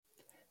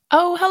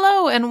Oh,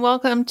 hello, and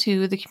welcome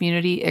to the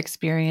Community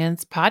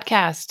Experience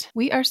podcast.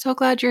 We are so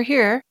glad you're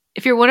here.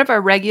 If you're one of our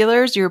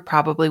regulars, you're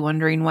probably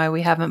wondering why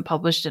we haven't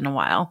published in a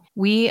while.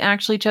 We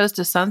actually chose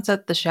to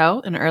sunset the show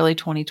in early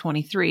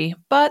 2023,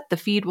 but the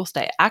feed will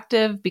stay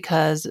active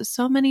because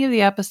so many of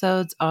the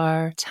episodes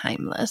are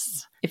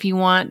timeless. If you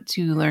want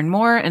to learn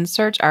more and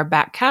search our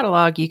back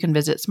catalog, you can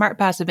visit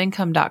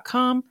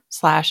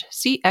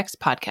smartpassiveincome.com/CX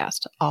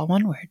podcast, all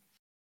one word.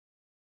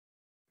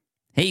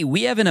 Hey,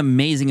 we have an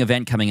amazing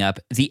event coming up,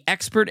 the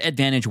Expert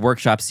Advantage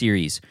Workshop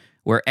Series,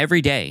 where every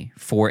day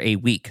for a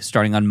week,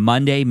 starting on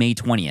Monday, May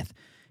 20th,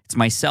 it's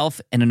myself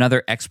and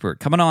another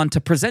expert coming on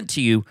to present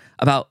to you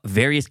about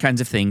various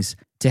kinds of things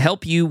to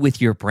help you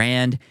with your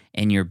brand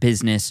and your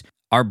business.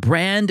 Our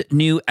brand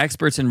new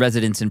experts in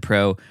residence and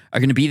pro are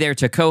going to be there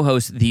to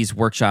co-host these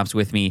workshops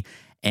with me,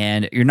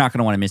 and you're not going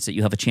to want to miss it.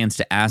 You'll have a chance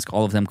to ask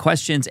all of them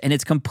questions, and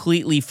it's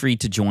completely free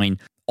to join.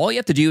 All you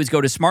have to do is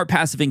go to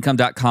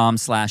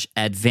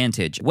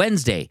smartpassiveincome.com/advantage.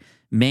 Wednesday,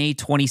 May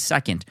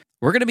 22nd.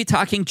 We're going to be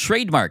talking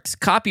trademarks,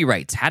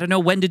 copyrights, how to know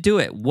when to do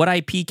it, what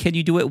IP can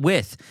you do it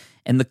with,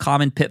 and the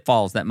common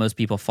pitfalls that most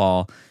people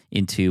fall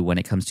into when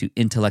it comes to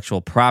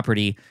intellectual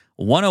property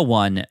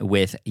 101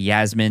 with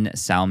Yasmin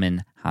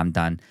Salman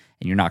Hamdan. And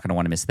you're not going to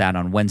want to miss that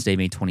on Wednesday,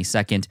 May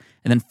 22nd.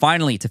 And then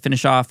finally, to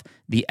finish off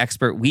the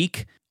expert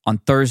week, on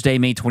Thursday,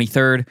 May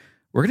 23rd,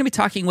 we're going to be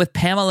talking with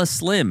Pamela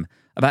Slim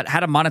about how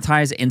to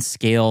monetize and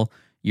scale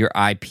your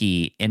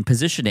IP and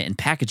position it and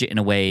package it in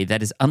a way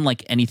that is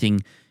unlike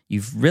anything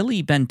you've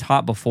really been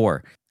taught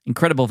before.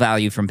 Incredible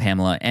value from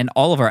Pamela and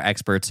all of our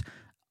experts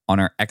on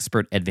our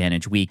Expert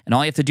Advantage Week. And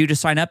all you have to do to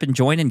sign up and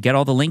join and get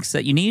all the links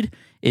that you need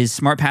is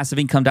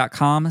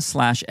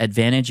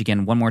smartpassiveincome.com/advantage.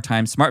 Again, one more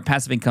time,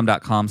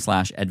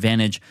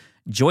 smartpassiveincome.com/advantage.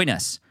 Join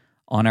us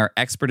on our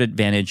Expert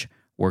Advantage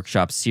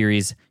Workshop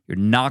Series. You're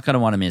not going to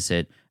want to miss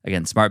it.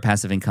 Again,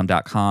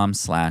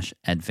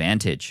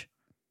 smartpassiveincome.com/advantage.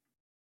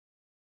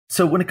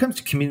 So when it comes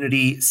to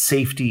community,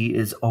 safety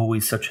is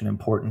always such an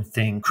important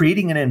thing.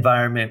 Creating an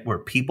environment where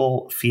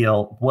people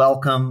feel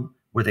welcome,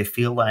 where they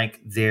feel like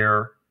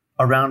they're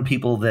around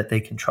people that they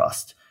can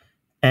trust.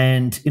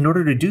 And in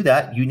order to do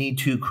that, you need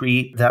to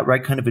create that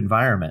right kind of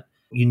environment.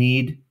 You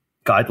need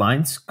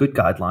guidelines, good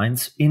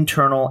guidelines,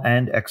 internal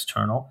and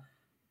external,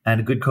 and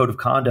a good code of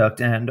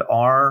conduct. And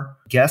our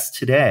guests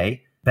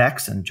today,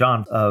 Bex and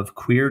John of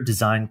Queer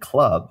Design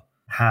Club,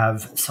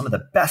 have some of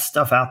the best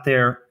stuff out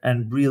there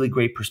and really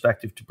great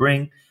perspective to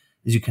bring.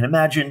 As you can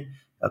imagine,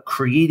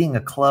 creating a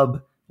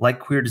club like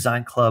Queer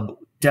Design Club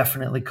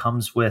definitely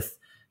comes with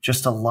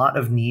just a lot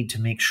of need to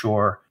make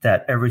sure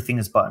that everything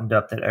is buttoned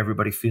up, that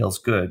everybody feels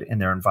good in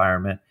their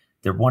environment.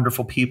 They're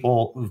wonderful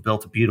people who've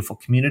built a beautiful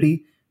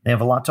community. They have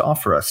a lot to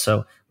offer us.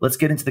 So let's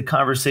get into the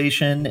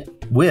conversation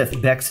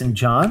with Bex and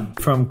John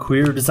from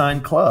Queer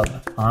Design Club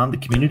on the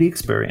Community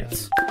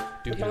Experience.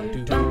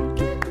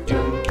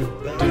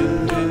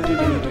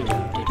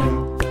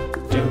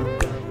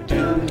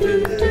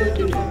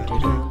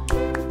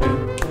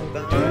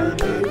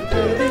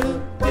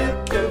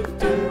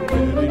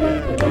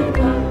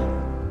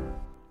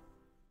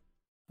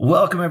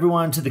 Welcome,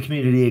 everyone, to the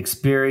Community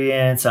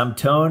Experience. I'm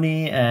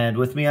Tony, and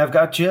with me, I've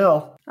got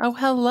Jill. Oh,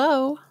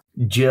 hello.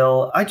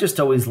 Jill, I just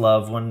always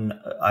love when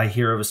I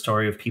hear of a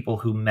story of people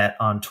who met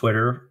on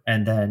Twitter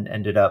and then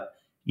ended up,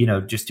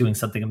 just doing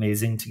something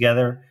amazing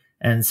together.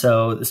 And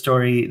so the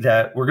story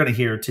that we're going to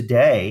hear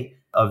today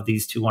of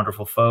these two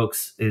wonderful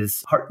folks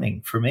is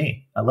heartening for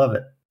me. I love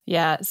it.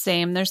 Yeah,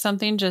 same. There's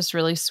something just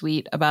really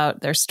sweet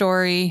about their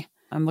story.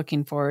 I'm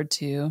looking forward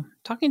to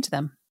talking to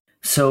them.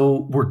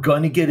 So we're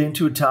going to get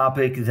into a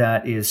topic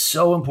that is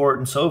so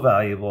important, so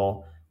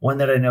valuable, one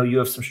that I know you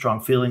have some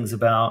strong feelings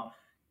about,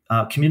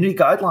 community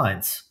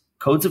guidelines,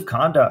 codes of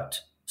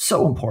conduct,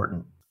 so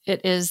important.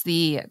 It is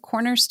the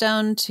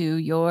cornerstone to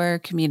your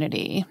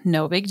community.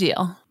 No big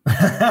deal. And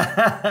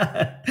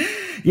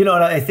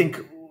I think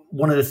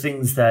one of the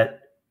things that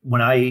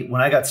when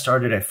I got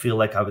started, I feel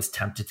like I was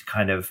tempted to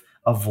kind of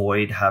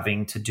avoid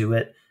having to do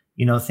it,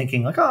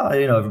 thinking like,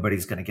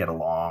 everybody's going to get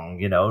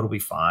along, it'll be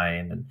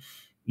fine. And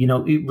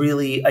it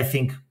really, I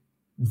think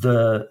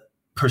the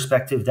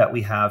perspective that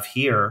we have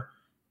here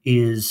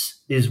is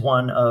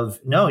one of,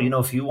 no,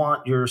 if you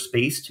want your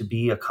space to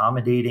be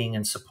accommodating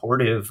and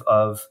supportive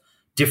of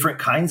different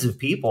kinds of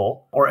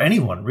people or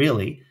anyone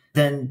really,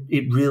 then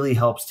it really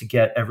helps to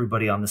get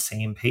everybody on the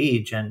same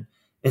page and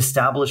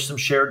establish some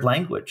shared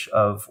language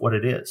of what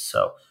it is.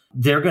 So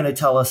they're going to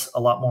tell us a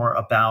lot more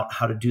about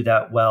how to do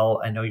that well.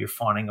 I know you're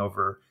fawning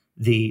over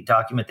the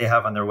document they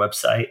have on their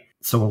website,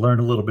 so we'll learn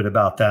a little bit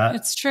about that.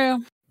 It's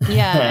true.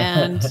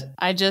 Yeah. And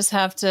I just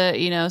have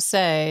to,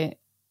 say,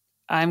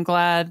 I'm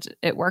glad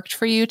it worked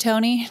for you,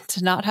 Tony,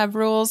 to not have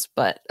rules,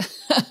 but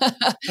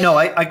no,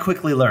 I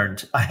quickly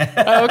learned. Okay.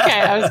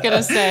 I was going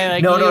to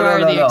say, no,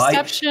 the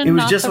exception. It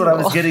was just when I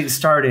was getting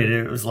started.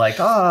 It was like,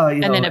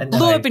 and then it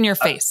blew up in your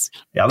face.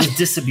 I was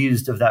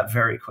disabused of that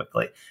very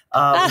quickly. Okay.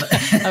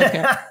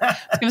 I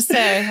was going to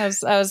say, I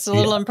was a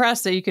little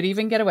impressed that you could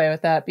even get away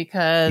with that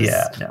because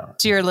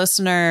to your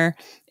listener,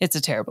 it's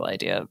a terrible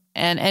idea.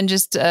 And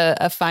just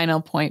a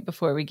final point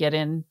before we get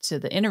into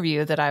the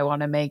interview that I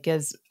want to make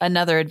is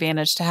another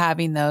advantage to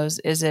having those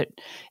is it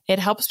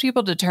helps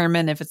people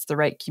determine if it's the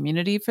right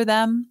community for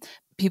them.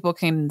 People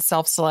can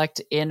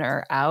self-select in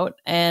or out.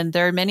 And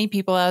there are many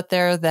people out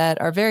there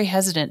that are very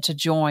hesitant to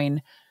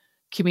join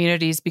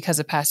communities because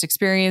of past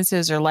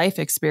experiences or life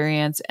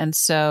experience. And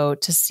so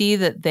to see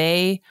that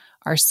they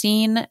are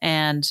seen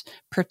and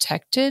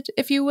protected,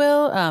 if you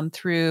will,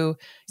 through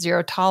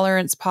zero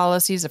tolerance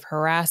policies of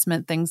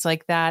harassment, things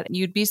like that,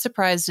 you'd be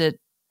surprised at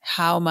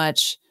how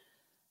much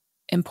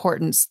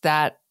importance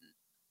that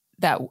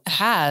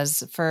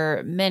has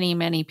for many,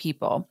 many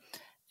people.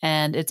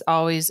 And it's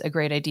always a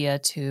great idea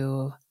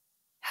to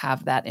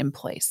have that in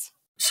place.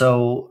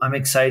 So I'm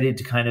excited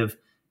to kind of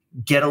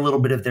get a little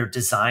bit of their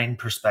design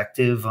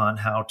perspective on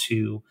how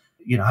to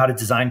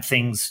design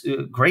things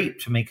great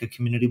to make a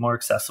community more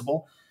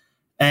accessible.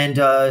 And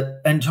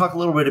talk a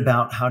little bit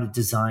about how to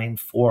design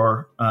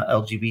for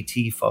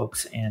LGBT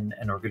folks in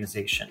an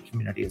organization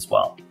community as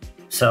well.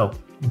 So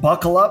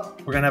buckle up.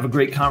 We're going to have a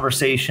great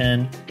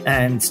conversation,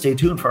 and stay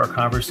tuned for our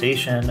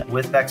conversation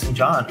with Bex and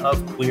John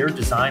of Queer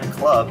Design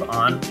Club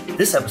on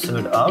this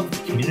episode of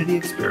Community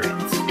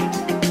Experience.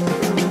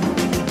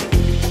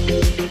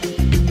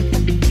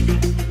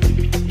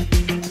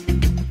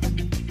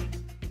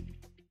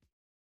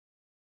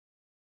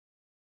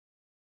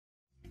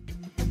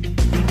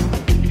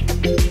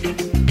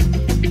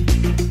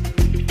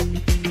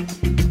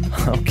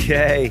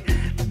 Okay.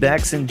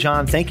 Bex and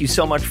John, thank you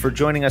so much for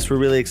joining us. We're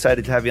really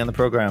excited to have you on the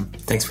program.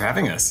 Thanks for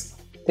having us.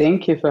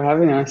 Thank you for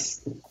having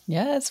us.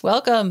 Yes,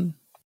 welcome.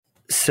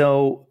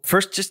 So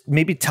first, just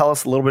maybe tell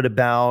us a little bit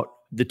about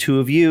the two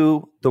of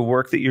you, the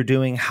work that you're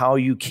doing, how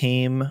you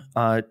came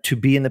to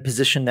be in the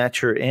position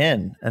that you're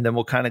in, and then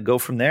we'll kind of go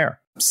from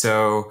there.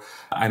 So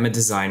I'm a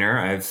designer.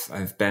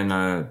 I've been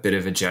a bit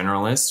of a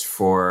generalist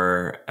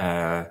for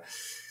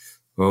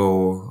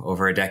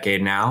over a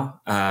decade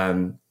now.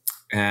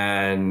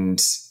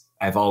 And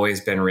I've always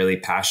been really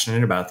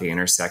passionate about the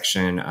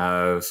intersection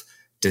of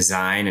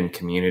design and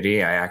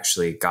community. I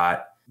actually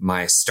got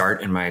my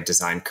start in my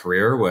design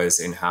career was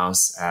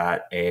in-house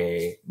at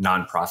a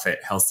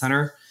nonprofit health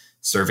center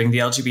serving the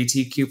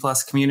LGBTQ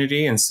plus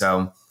community. And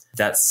so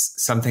that's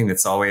something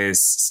that's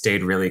always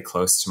stayed really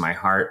close to my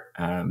heart,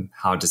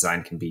 how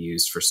design can be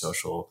used for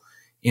social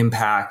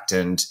impact.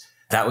 And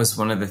that was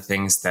one of the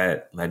things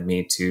that led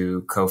me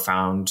to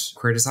co-found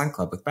Queer Design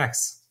Club with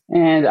Bex.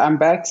 And I'm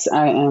Bex.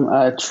 I am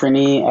a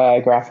trainee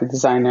graphic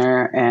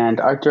designer and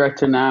art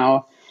director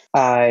now.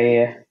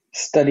 I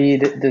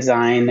studied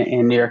design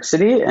in New York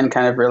City and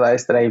kind of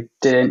realized that I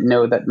didn't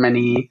know that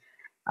many.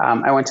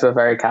 I went to a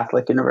very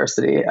Catholic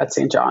university at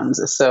St.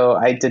 John's, so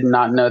I did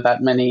not know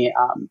that many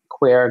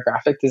queer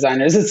graphic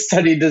designers that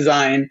studied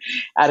design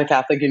at a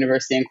Catholic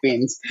university in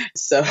Queens.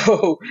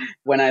 So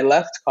when I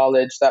left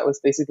college, that was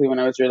basically when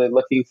I was really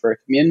looking for a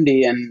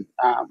community. And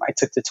I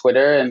took to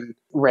Twitter and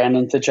ran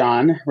into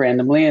John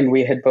randomly. And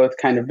we had both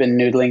kind of been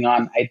noodling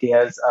on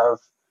ideas of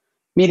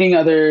meeting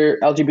other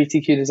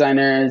LGBTQ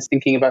designers,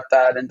 thinking about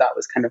that. And that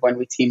was kind of when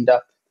we teamed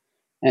up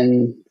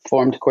and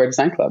formed Queer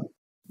Design Club.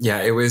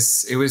 Yeah, it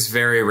was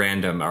very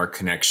random, our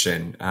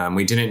connection.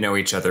 We didn't know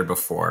each other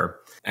before.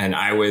 And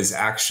I was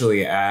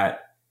actually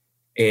at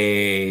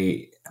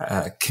a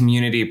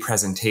community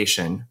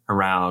presentation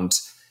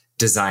around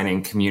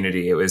designing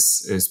community. It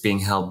was being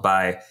held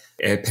by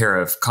a pair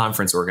of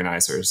conference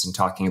organizers and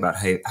talking about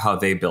how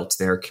they built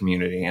their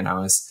community. And I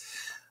was,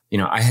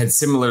 I had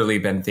similarly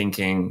been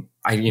thinking,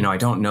 I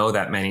don't know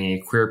that many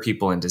queer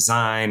people in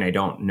design. I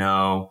don't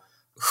know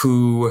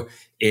who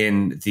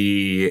in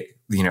the,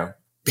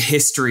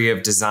 history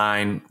of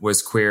design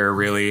was queer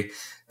really.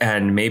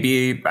 And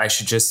maybe I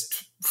should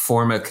just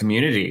form a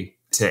community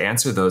to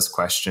answer those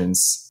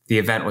questions. The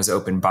event was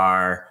open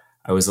bar.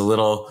 I was a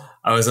little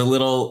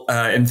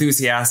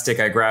enthusiastic.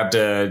 I grabbed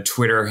a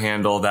Twitter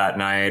handle that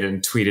night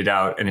and tweeted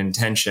out an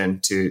intention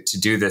to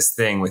do this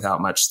thing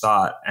without much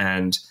thought.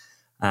 And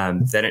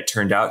then it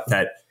turned out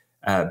that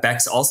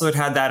Bex also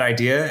had that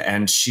idea,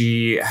 and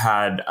she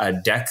had a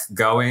deck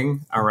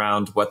going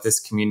around what this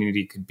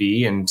community could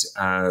be. And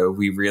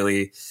we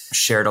really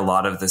shared a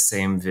lot of the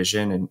same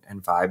vision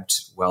and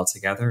vibed well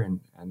together, and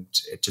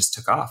it just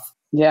took off.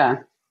 Yeah.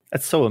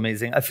 That's so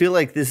amazing. I feel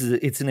like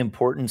it's an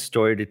important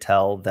story to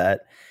tell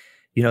that,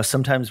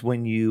 sometimes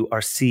when you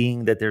are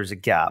seeing that there's a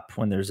gap,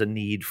 when there's a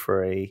need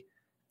for a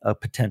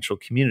potential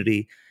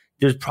community,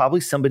 there's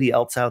probably somebody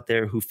else out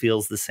there who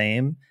feels the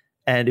same.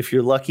 And if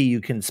you're lucky, you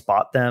can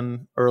spot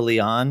them early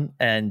on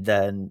and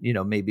then,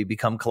 maybe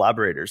become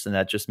collaborators. And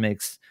that just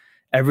makes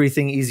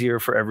everything easier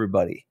for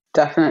everybody.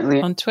 Definitely.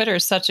 On Twitter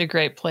is such a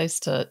great place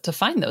to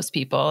find those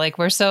people. Like,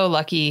 we're so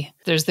lucky.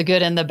 There's the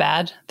good and the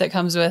bad that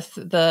comes with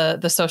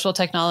the social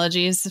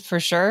technologies, for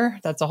sure.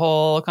 That's a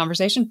whole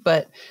conversation.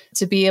 But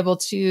to be able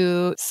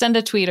to send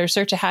a tweet or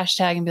search a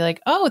hashtag and be like,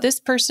 oh, this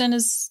person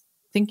is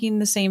thinking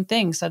the same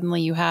thing.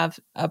 Suddenly you have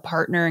a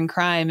partner in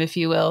crime, if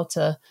you will,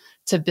 to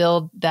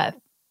build that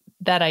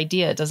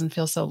idea. It doesn't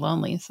feel so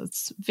lonely. So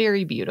it's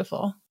very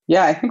beautiful.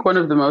 Yeah, I think one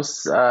of the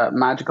most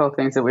magical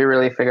things that we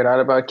really figured out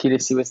about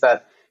QDC was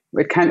that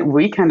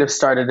we kind of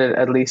started it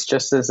at least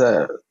just as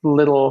a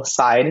little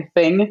side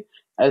thing,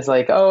 as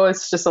like, oh,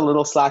 it's just a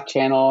little Slack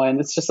channel and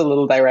it's just a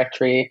little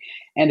directory,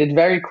 and it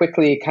very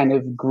quickly kind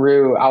of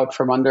grew out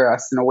from under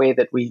us in a way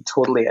that we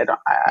totally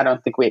I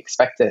don't think we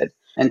expected.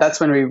 And that's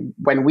when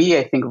we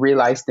I think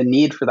realized the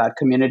need for that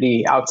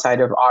community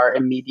outside of our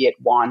immediate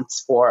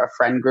wants for a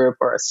friend group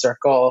or a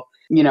circle.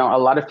 You know, a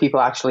lot of people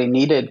actually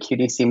needed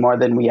QDC more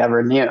than we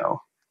ever knew.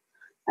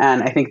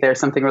 And I think there's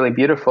something really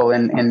beautiful,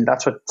 and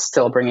that's what's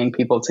still bringing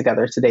people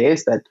together today,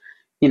 is that,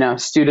 you know,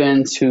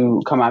 students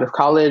who come out of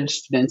college,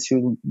 students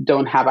who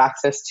don't have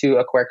access to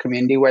a queer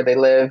community where they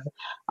live,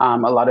 a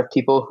lot of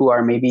people who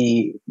are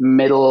maybe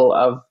middle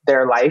of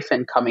their life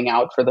and coming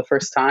out for the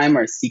first time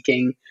or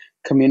seeking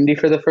community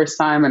for the first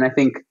time. And I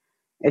think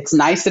it's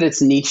nice that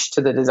it's niche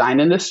to the design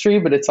industry,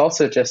 but it's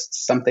also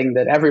just something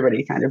that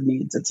everybody kind of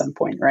needs at some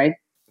point, right?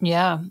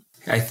 Yeah.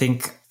 I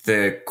think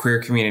the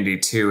queer community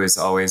too has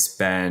always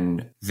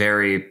been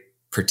very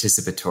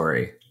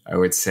participatory, I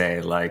would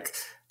say. Like,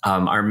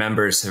 our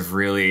members have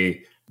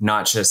really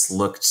not just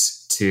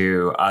looked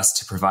to us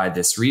to provide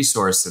this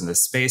resource and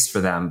this space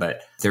for them,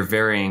 but they're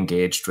very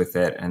engaged with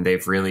it, and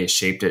they've really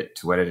shaped it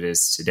to what it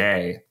is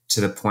today,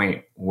 to the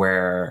point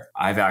where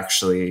I've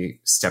actually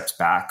stepped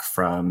back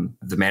from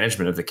the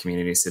management of the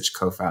community, such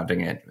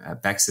co-founding it.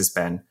 Bex has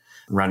been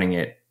running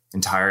it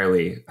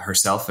entirely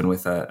herself and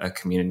with a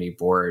community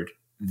board.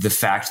 The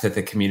fact that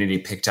the community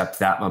picked up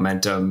that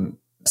momentum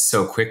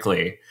so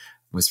quickly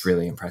was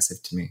really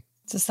impressive to me.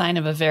 It's a sign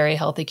of a very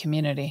healthy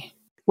community.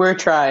 We're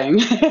trying.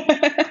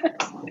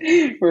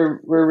 we're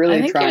really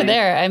I think trying. you're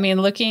there. I mean,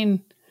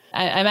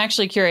 I'm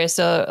actually curious.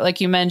 So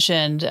like you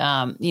mentioned,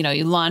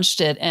 you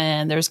launched it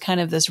and there's kind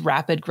of this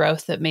rapid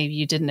growth that maybe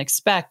you didn't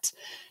expect.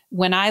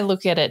 When I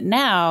look at it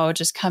now,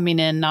 just coming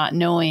in, not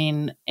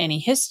knowing any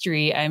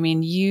history, I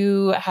mean,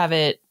 you have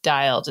it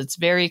dialed. It's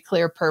very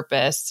clear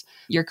purpose.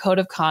 Your code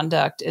of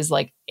conduct is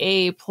like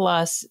A+,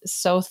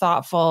 so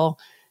thoughtful.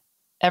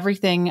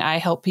 Everything. I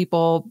help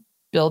people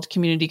build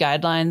community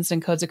guidelines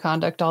and codes of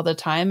conduct all the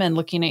time. And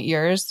looking at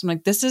yours, I'm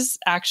like, this is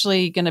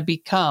actually going to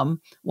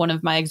become one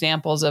of my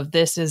examples of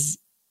this is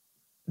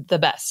the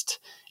best.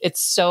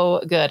 It's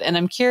so good. And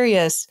I'm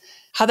curious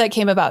how that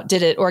came about.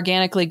 Did it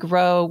organically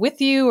grow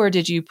with you, or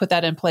did you put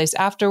that in place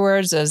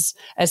afterwards as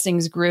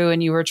things grew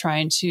and you were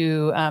trying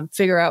to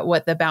figure out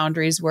what the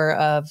boundaries were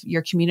of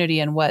your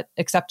community and what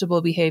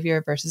acceptable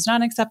behavior versus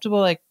non-acceptable?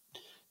 Like,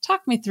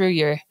 talk me through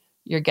your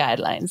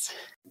guidelines.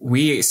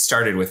 We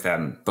started with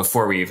them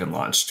before we even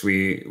launched.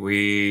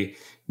 We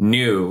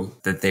knew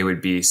that they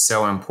would be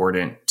so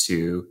important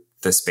to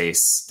the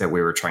space that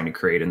we were trying to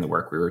create and the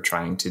work we were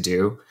trying to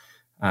do.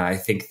 I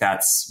think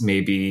that's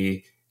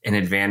maybe an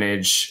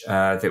advantage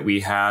that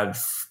we had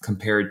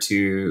compared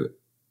to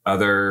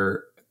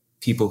other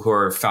people who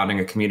are founding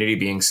a community,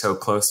 being so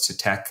close to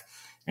tech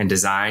and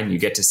design. You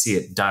get to see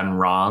it done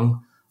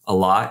wrong a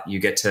lot. You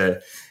get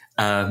to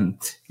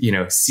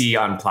see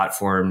on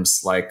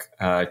platforms like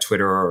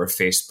Twitter or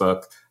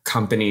Facebook,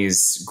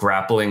 companies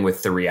grappling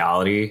with the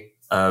reality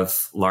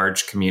of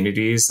large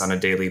communities on a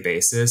daily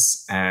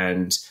basis.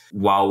 And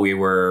while we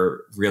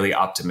were really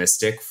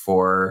optimistic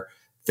for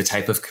the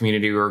type of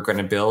community we were going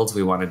to build,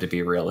 we wanted to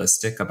be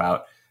realistic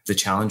about the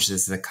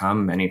challenges that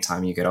come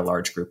anytime you get a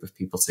large group of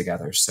people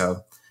together.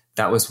 So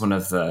that was one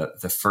of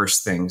the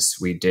first things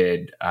we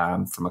did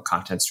from a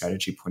content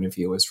strategy point of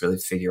view, was really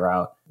figure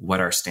out what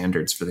our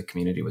standards for the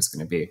community was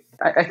going to be.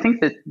 I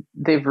think that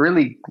they've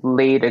really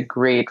laid a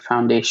great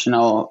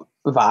foundational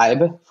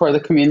vibe for the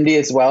community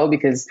as well,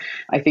 because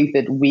I think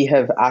that we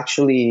have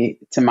actually,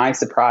 to my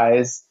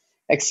surprise,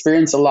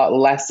 experienced a lot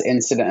less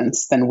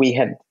incidents than we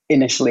had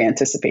initially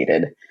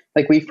anticipated.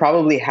 Like, we've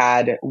probably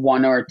had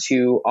one or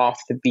two off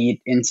the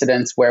beat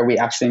incidents where we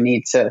actually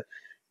need to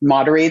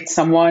moderate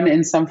someone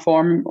in some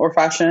form or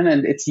fashion.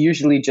 And it's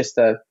usually just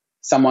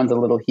someone's a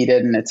little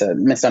heated and it's a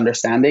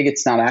misunderstanding.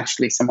 It's not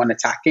actually someone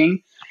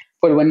attacking.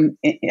 But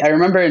I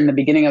remember in the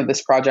beginning of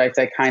this project,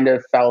 I kind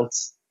of felt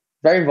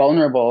very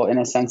vulnerable in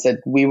a sense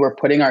that we were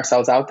putting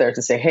ourselves out there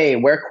to say, hey,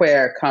 we're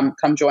queer, come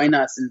join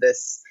us in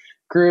this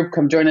group,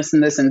 come join us in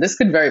this. And this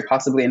could very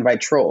possibly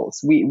invite trolls.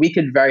 We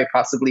could very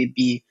possibly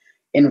be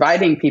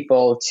inviting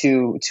people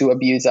to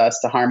abuse us,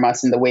 to harm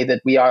us in the way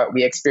that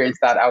we experience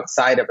that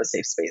outside of a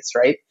safe space,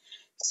 right?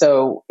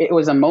 So it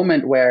was a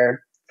moment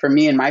where, for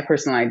me and my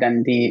personal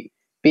identity,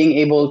 being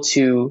able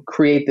to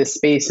create this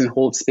space and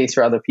hold space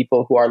for other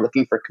people who are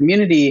looking for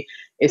community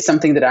is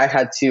something that I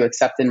had to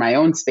accept in my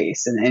own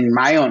space and in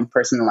my own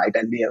personal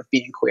identity of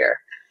being queer.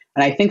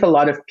 And I think a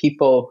lot of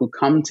people who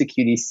come to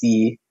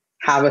QDC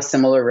have a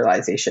similar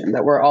realization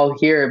that we're all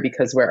here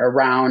because we're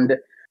around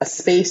a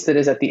space that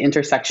is at the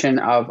intersection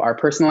of our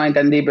personal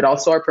identity, but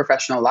also our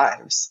professional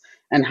lives.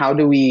 And how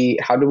do we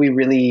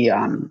really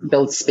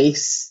build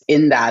space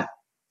in that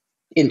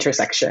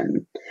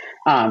intersection?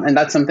 And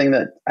that's something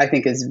that I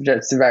think is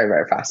just very,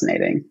 very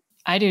fascinating.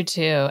 I do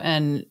too.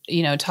 And,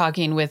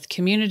 talking with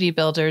community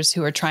builders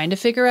who are trying to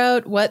figure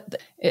out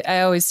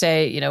I always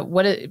say,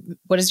 what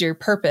is your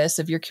purpose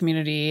of your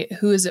community?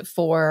 Who is it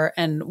for?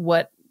 And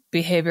what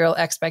behavioral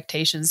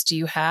expectations do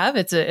you have?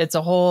 It's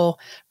a whole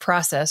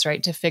process,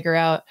 right, to figure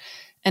out.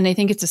 And I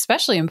think it's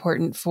especially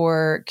important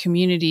for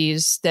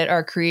communities that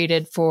are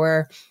created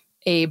for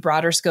a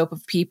broader scope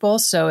of people.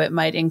 So it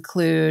might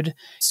include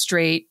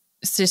straight,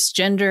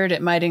 cisgendered,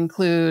 it might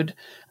include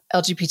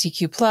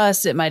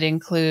LGBTQ+, it might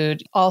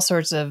include all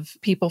sorts of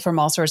people from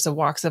all sorts of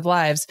walks of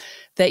lives,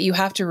 that you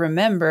have to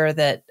remember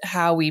that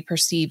how we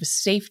perceive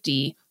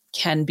safety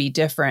can be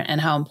different, and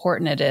how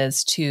important it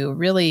is to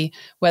really,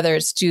 whether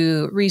it's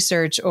do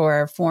research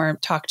or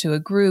talk to a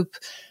group,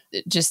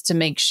 just to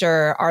make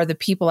sure, are the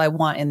people I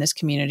want in this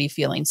community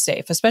feeling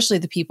safe, especially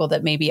the people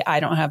that maybe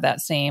I don't have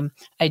that same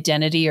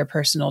identity or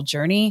personal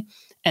journey.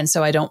 And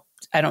so I don't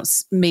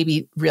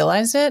maybe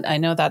realize it. I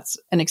know that's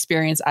an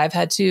experience I've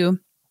had to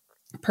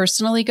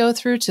personally go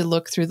through, to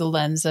look through the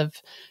lens of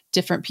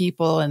different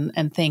people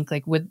and think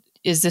like,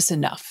 is this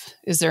enough?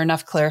 Is there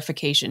enough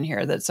clarification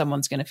here that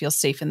someone's going to feel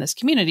safe in this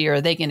community, or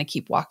are they going to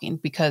keep walking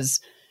because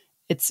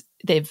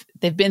they've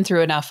been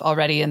through enough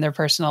already in their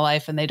personal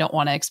life and they don't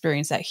want to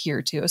experience that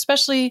here too,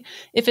 especially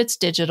if it's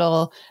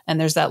digital and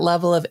there's that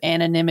level of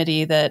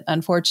anonymity that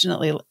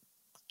unfortunately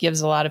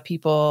gives a lot of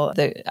people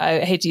I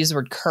hate to use the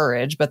word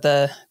courage, but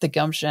the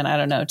gumption, I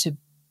don't know, to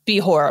be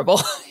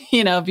horrible,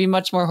 be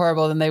much more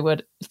horrible than they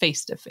would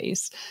face to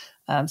face.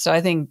 So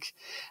I think,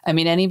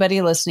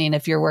 anybody listening,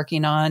 if you're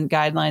working on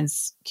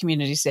guidelines,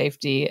 community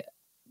safety,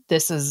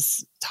 this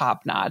is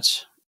top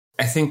notch.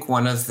 I think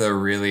one of the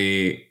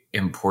really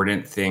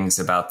important things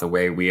about the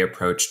way we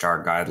approached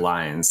our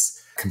guidelines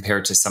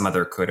compared to some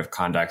other code of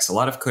conducts, a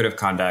lot of code of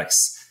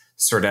conducts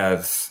sort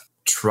of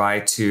try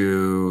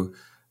to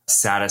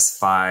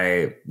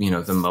satisfy,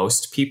 the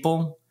most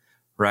people,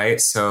 right?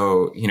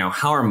 So,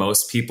 how are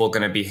most people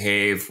going to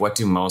behave? What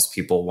do most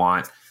people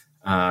want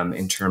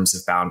in terms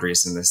of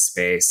boundaries in this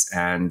space?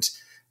 And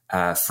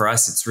for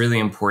us, it's really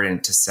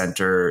important to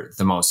center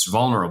the most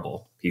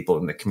vulnerable people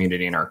in the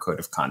community in our code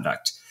of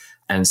conduct.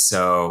 And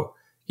so,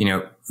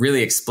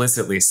 really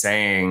explicitly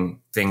saying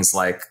things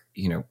like,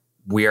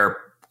 we are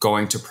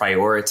going to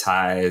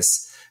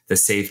prioritize the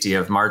safety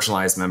of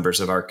marginalized members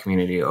of our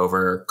community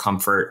over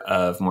comfort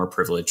of more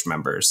privileged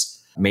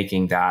members,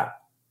 making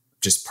that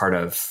just part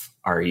of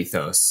our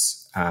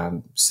ethos,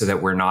 so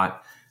that we're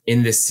not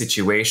in this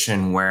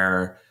situation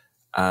where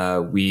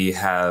we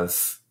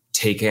have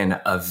taken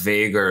a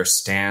vaguer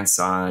stance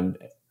on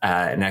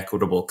an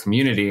equitable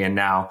community, and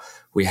now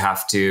we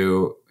have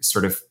to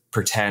sort of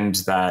pretend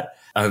that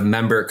a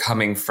member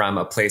coming from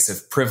a place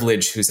of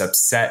privilege who's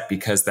upset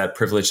because that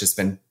privilege has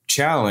been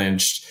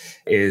challenged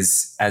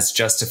is as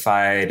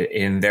justified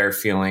in their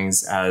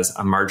feelings as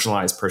a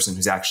marginalized person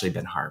who's actually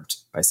been harmed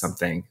by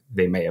something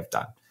they may have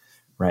done,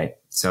 right?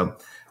 So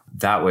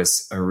that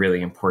was a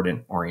really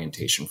important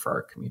orientation for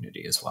our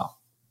community as well.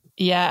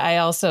 Yeah,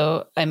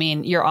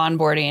 your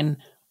onboarding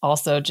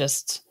also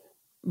just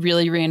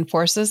really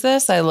reinforces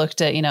this. I looked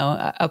at,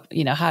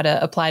 how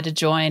to apply to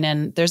join,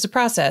 and there's a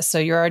process. So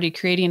you're already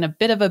creating a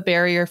bit of a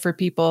barrier for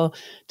people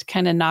to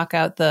kind of knock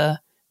out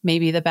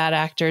maybe the bad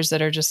actors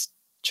that are just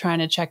trying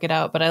to check it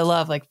out. But I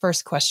love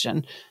first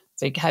question.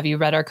 It's like, have you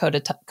read our code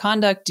of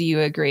conduct? Do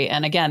you agree?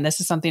 And again, this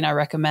is something I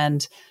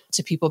recommend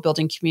to people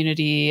building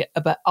community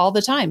about all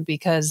the time,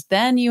 because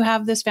then you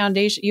have this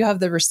foundation, you have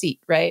the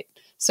receipt, right?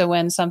 So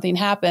when something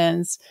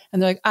happens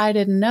and they're like, I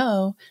didn't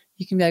know,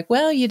 you can be like,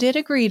 well, you did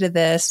agree to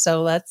this.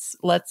 So let's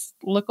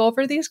look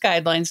over these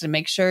guidelines and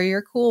make sure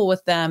you're cool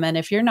with them. And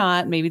if you're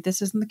not, maybe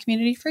this isn't the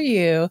community for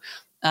you.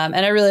 And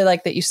I really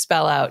like that you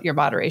spell out your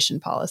moderation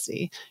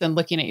policy. And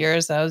looking at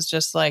yours, I was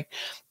just like,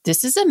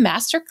 this is a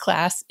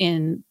masterclass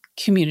in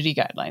community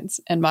guidelines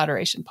and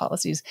moderation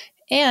policies,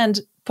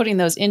 and putting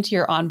those into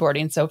your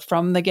onboarding. So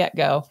from the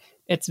get-go,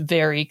 it's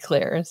very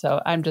clear.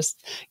 So I'm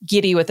just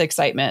giddy with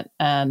excitement,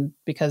 and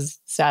because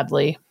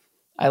sadly,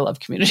 I love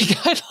community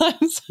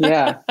guidelines.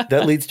 Yeah.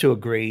 That leads to a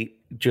great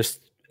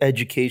just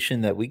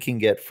education that we can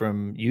get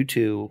from you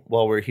two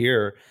while we're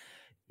here,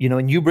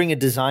 and you bring a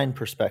design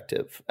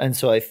perspective. And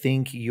so I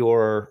think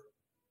your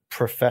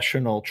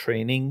professional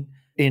training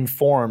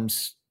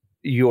informs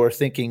your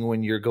thinking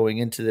when you're going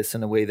into this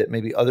in a way that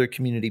maybe other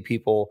community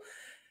people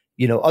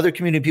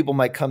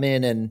might come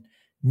in and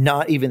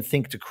not even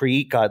think to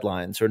create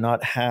guidelines, or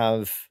not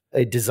have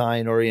a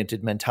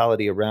design-oriented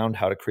mentality around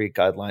how to create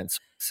guidelines.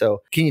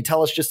 So can you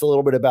tell us just a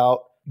little bit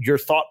about your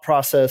thought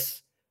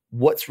process,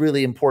 what's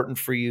really important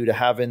for you to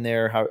have in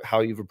there,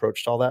 how you've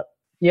approached all that?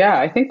 Yeah,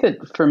 I think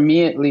that for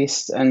me at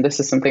least, and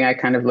this is something I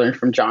kind of learned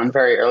from John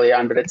very early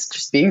on, but it's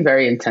just being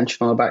very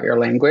intentional about your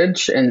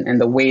language and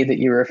the way that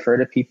you refer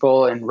to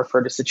people and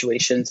refer to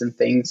situations and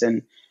things.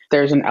 And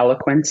there's an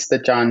eloquence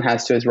that John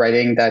has to his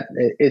writing that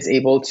is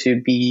able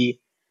to be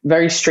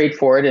very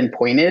straightforward and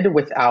pointed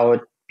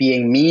without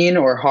being mean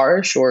or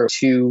harsh or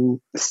too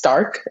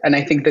stark. And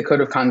I think the code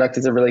of conduct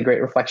is a really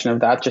great reflection of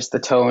that. Just the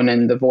tone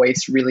and the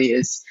voice really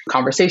is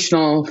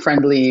conversational,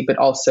 friendly, but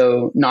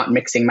also not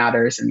mixing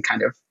matters and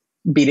kind of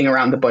beating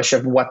around the bush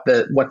of what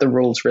the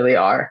rules really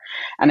are.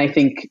 And I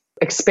think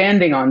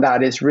expanding on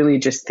that is really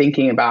just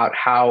thinking about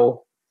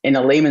how in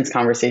a layman's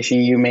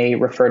conversation, you may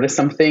refer to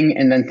something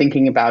and then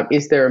thinking about,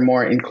 is there a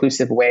more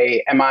inclusive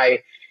way? Am I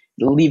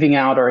leaving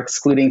out or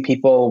excluding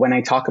people when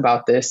I talk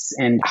about this?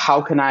 And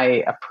how can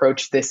I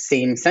approach this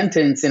same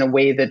sentence in a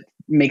way that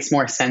makes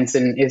more sense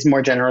and is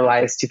more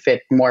generalized to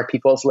fit more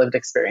people's lived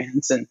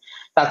experience? And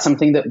that's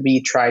something that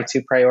we try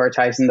to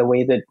prioritize in the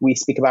way that we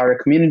speak about our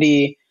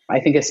community. I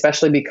think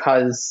especially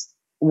because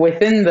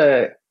within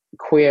the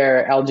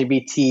queer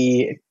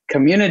LGBT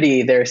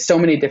community, there's so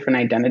many different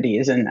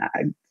identities. And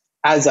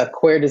as a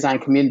queer design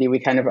community, we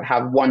kind of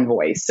have one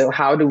voice. So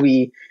how do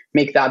we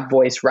make that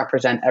voice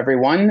represent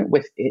everyone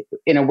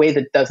in a way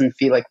that doesn't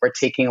feel like we're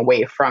taking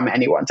away from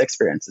anyone's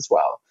experience as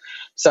well?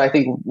 So I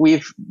think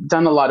we've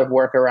done a lot of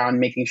work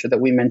around making sure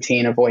that we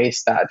maintain a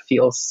voice that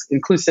feels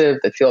inclusive,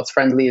 that feels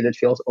friendly, that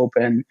feels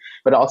open,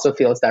 but also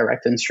feels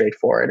direct and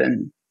straightforward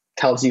and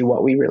tells you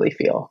what we really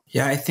feel.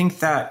 Yeah, I think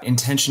that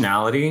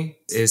intentionality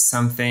is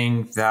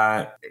something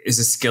that is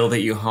a skill that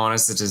you hone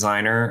as a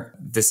designer.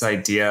 This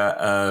idea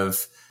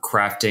of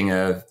crafting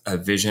a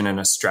vision and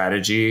a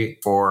strategy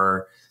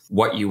for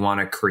what you want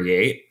to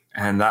create.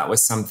 And that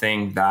was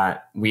something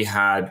that we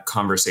had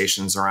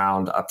conversations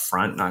around up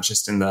front, not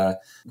just in the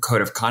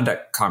code of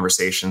conduct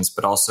conversations,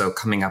 but also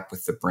coming up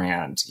with the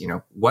brand. You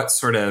know, what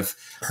sort of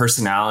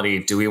personality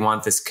do we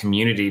want this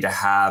community to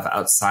have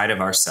outside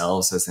of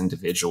ourselves as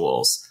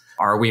individuals?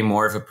 Are we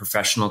more of a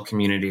professional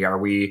community? Are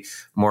we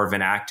more of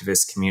an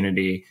activist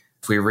community?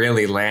 We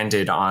really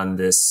landed on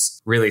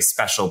this really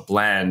special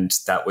blend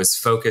that was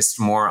focused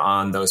more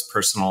on those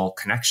personal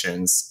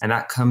connections. And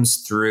that comes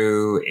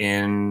through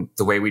in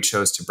the way we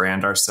chose to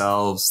brand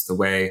ourselves, the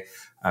way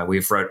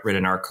we've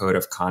written our code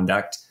of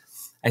conduct.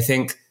 I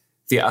think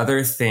the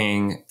other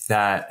thing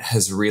that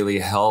has really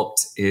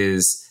helped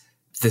is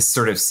this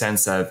sort of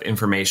sense of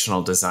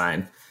informational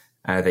design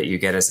that you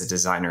get as a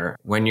designer.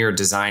 When you're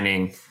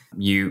designing,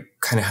 you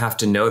kind of have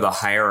to know the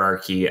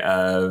hierarchy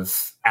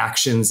of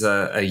actions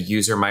a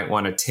user might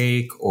want to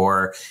take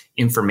or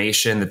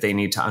information that they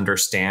need to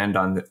understand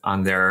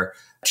on their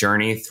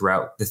journey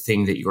throughout the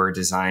thing that you're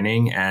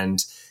designing.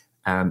 And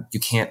you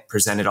can't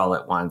present it all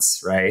at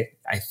once, right?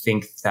 I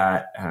think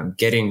that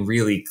getting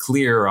really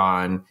clear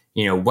on,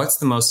 what's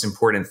the most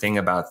important thing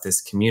about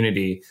this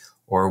community,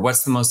 or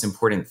what's the most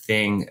important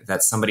thing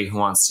that somebody who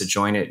wants to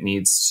join it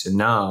needs to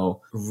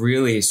know,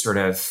 really sort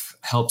of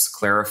helps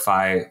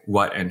clarify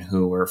what and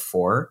who we're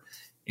for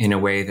in a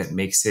way that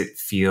makes it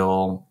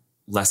feel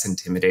less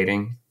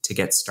intimidating to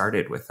get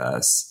started with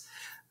us.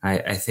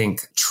 I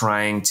think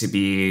trying to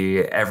be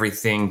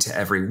everything to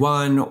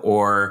everyone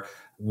or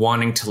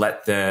wanting to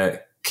let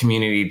the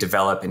community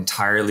develop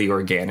entirely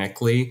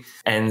organically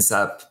ends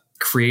up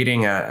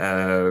creating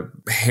a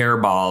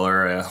hairball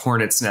or a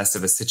hornet's nest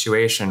of a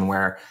situation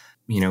where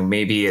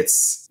maybe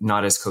it's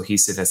not as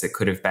cohesive as it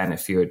could have been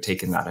if you had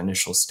taken that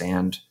initial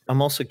stand.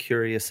 I'm also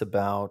curious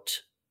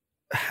about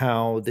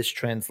how this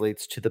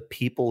translates to the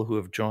people who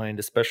have joined,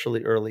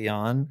 especially early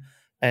on,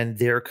 and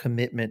their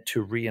commitment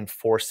to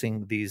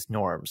reinforcing these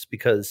norms.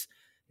 Because,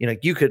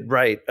 you could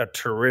write a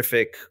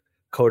terrific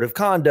code of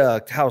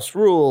conduct, house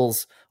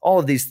rules, all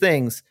of these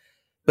things,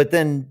 but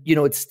then,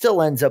 it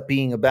still ends up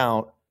being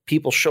about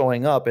people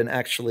showing up and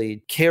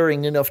actually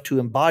caring enough to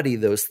embody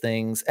those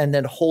things and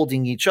then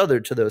holding each other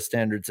to those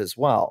standards as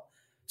well.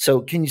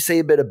 So can you say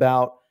a bit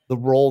about the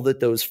role that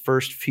those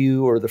first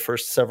few or the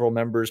first several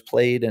members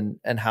played and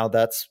how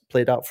that's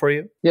played out for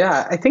you?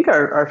 Yeah, I think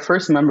our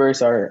first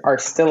members are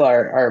still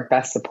our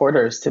best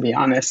supporters, to be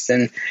honest.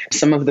 And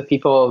some of the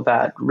people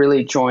that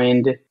really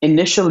joined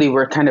initially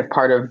were kind of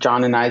part of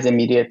John and I's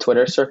immediate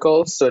Twitter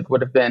circles. So it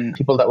would have been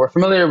people that were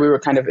familiar. We were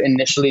kind of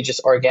initially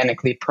just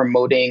organically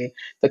promoting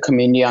the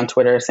community on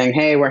Twitter, saying,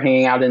 hey, we're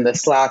hanging out in the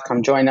Slack,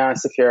 come join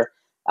us. If you're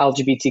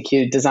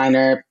LGBTQ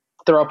designer,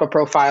 throw up a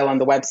profile on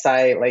the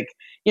website.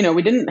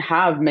 We didn't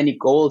have many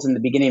goals in the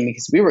beginning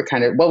because we were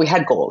we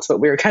had goals, but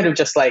we were kind of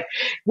just like,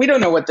 we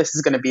don't know what this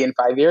is going to be in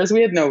 5 years.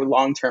 We had no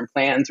long-term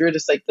plans. We were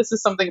just like, this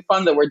is something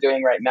fun that we're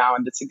doing right now,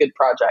 and it's a good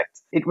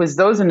project. It was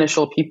those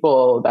initial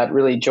people that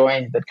really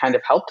joined that kind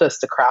of helped us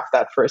to craft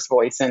that first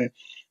voice. And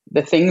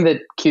the thing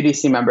that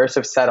QDC members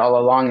have said all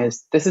along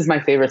is, this is my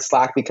favorite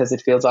Slack because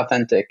it feels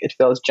authentic. It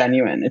feels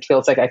genuine. It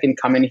feels like I can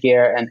come in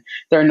here and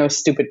there are no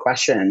stupid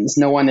questions.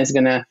 No one is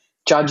going to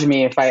judge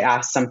me if I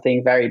ask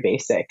something very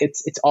basic.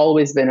 It's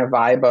always been a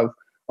vibe of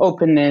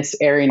openness,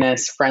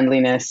 airiness,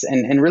 friendliness,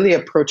 and really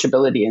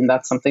approachability. And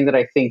that's something that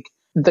I think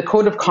the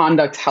code of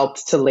conduct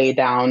helped to lay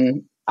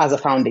down as a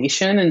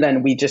foundation. And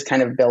then we just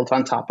kind of built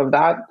on top of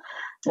that.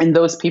 And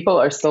those people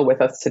are still with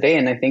us today.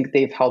 And I think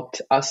they've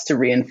helped us to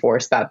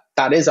reinforce that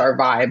is our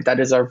vibe, that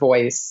is our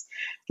voice,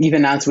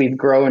 even as we've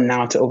grown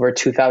now to over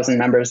 2,000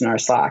 members in our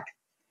Slack.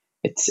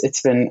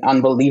 it's been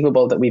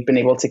unbelievable that we've been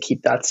able to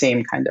keep that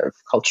same kind of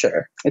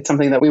culture. It's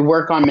something that we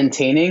work on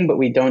maintaining, but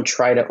we don't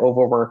try to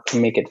overwork to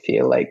make it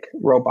feel like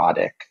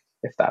robotic,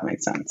 if that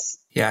makes sense.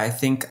 Yeah, I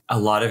think a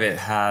lot of it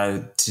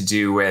had to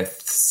do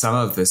with some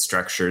of the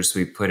structures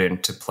we put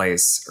into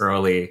place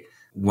early.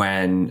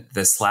 When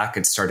the Slack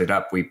had started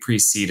up, we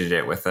preceded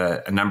it with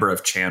a number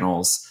of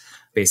channels,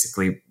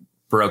 basically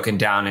broken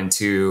down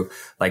into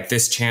like,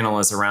 this channel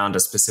is around a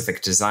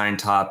specific design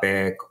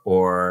topic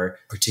or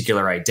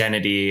particular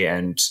identity,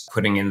 and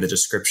putting in the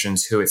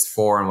descriptions, who it's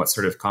for and what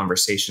sort of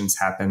conversations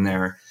happen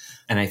there.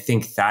 And I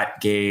think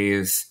that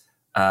gave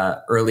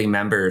early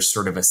members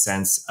sort of a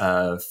sense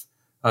of,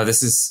 oh,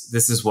 this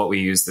is what we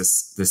use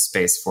this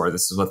space for.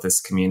 This is what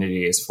this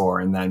community is for.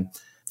 And then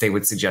they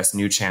would suggest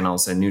new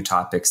channels and new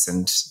topics,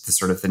 and the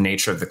sort of the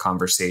nature of the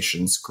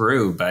conversations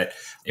grew. But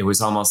it was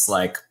almost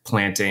like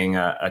planting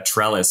a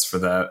trellis for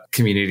the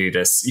community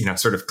to,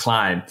 sort of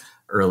climb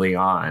early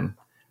on.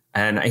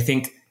 And I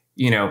think,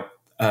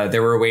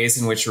 there were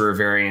ways in which we were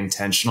very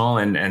intentional,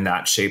 and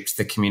that shaped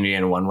the community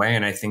in one way.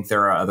 And I think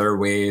there are other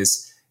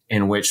ways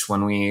in which,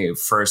 when we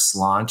first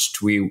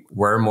launched, we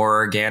were more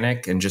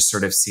organic and just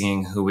sort of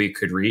seeing who we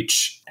could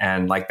reach.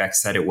 And like Beck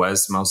said, it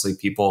was mostly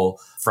people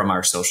from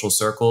our social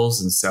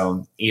circles. And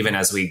so even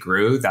as we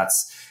grew,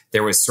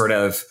 there was sort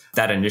of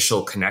that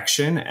initial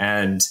connection.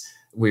 And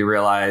we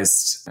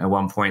realized at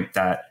one point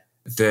that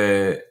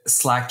the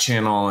Slack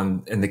channel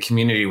and the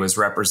community was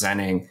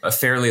representing a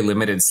fairly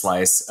limited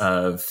slice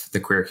of the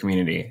queer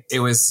community.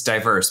 It was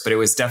diverse, but it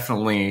was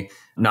definitely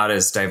not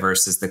as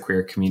diverse as the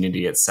queer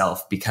community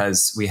itself,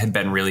 because we had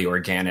been really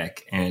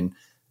organic in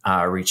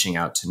reaching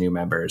out to new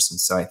members. And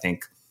so I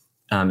think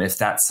if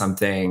that's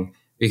something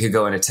we could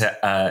go in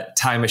a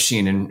time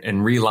machine and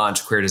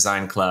relaunch Queer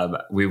Design Club,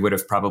 we would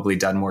have probably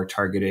done more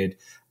targeted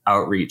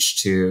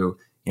outreach to,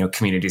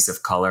 communities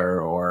of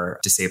color or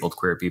disabled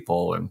queer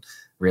people, and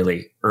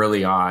really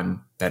early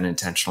on been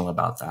intentional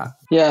about that.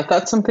 Yeah,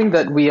 that's something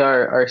that we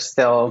are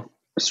still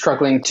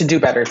struggling to do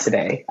better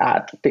today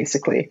at,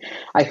 basically.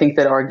 I think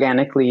that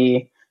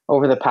organically,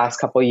 over the past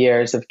couple of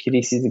years of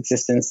QDC's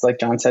existence, like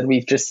John said,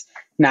 we've just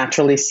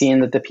naturally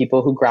seen that the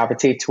people who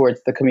gravitate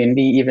towards the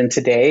community even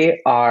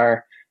today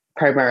are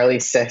primarily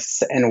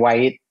cis and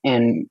white,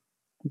 and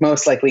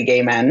most likely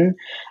gay men.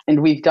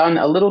 And we've done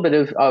a little bit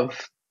of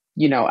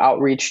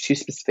outreach to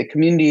specific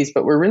communities,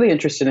 but we're really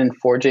interested in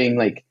forging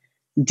like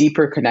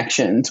deeper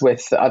connections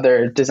with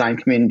other design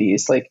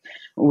communities. Like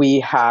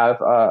we have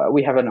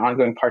an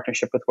ongoing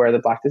partnership with Where Are the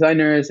Black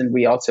Designers, and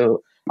we also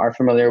are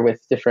familiar with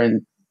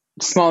different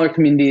smaller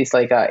communities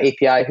like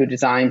API Who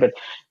Design. But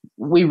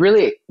we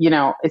really,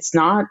 it's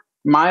not,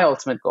 my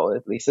ultimate goal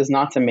at least is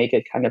not to make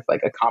it kind of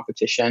like a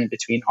competition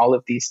between all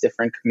of these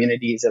different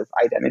communities of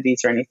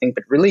identities or anything,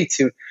 but really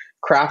to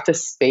craft a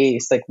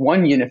space, like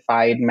one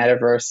unified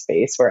metaverse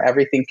space where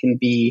everything can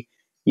be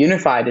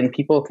unified and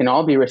people can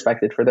all be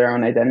respected for their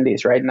own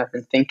identities, right? And I've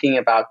been thinking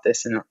about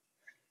this in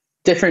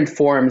different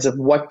forms of,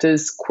 what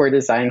does Queer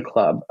Design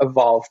Club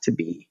evolve to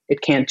be?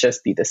 It can't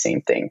just be the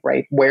same thing,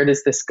 right? Where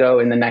does this go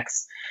in the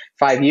next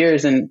 5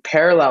 years? And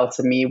parallel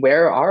to me,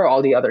 where are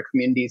all the other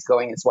communities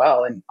going as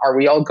well? And are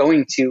we all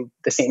going to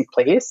the same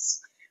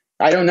place?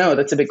 I don't know.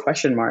 That's a big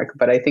question mark.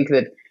 But I think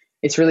that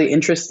it's really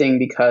interesting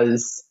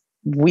because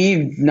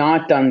we've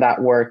not done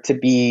that work to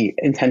be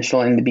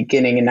intentional in the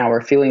beginning, and now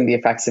we're feeling the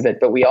effects of it.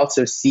 But we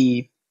also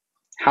see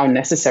how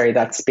necessary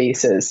that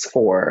space is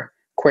for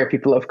queer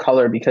people of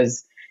color,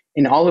 because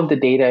in all of the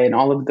data and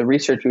all of the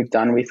research we've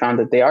done, we found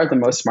that they are the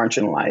most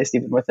marginalized,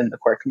 even within the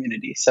queer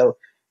community. So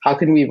how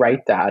can we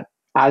write that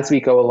as we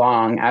go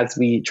along, as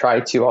we try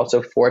to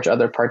also forge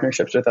other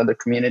partnerships with other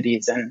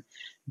communities and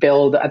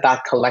build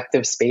that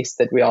collective space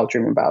that we all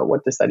dream about?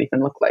 What does that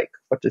even look like?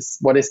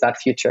 What is that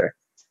future?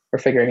 We're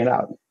figuring it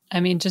out.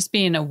 I mean, just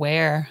being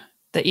aware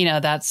that,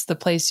 that's the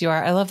place you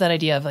are. I love that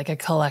idea of like a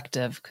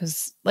collective,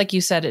 because like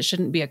you said, it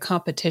shouldn't be a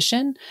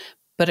competition,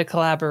 but a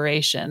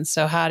collaboration.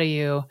 So how do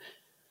you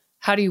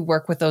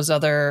work with those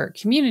other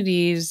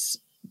communities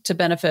to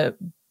benefit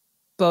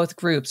both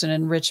groups and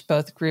enrich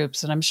both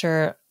groups? And I'm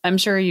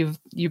sure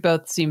you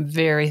both seem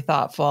very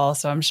thoughtful.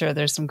 So I'm sure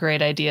there's some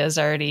great ideas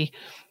already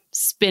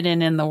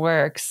spinning in the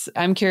works.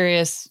 I'm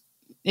curious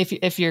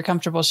if you're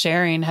comfortable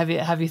sharing, have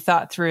you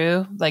thought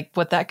through like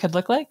what that could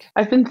look like?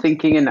 I've been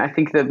thinking, and I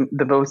think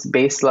the most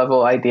base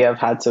level idea I've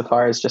had so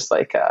far is just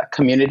like a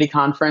community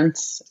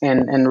conference,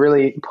 and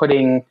really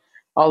putting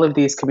all of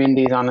these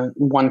communities on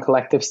one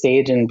collective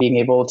stage and being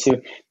able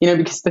to,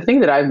 because the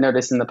thing that I've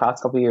noticed in the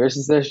past couple of years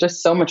is there's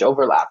just so much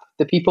overlap.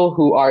 The people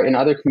who are in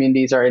other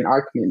communities are in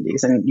our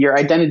communities, and your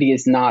identity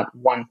is not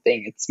one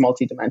thing, it's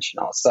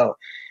multidimensional. So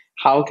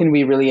how can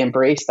we really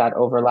embrace that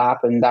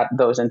overlap and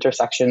those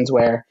intersections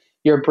where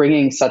you're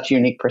bringing such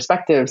unique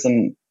perspectives,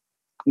 and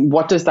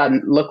what does that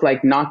look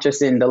like, not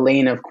just in the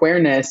lane of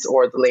queerness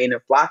or the lane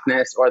of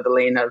Blackness or the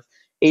lane of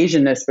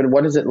Asianness, but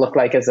what does it look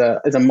like as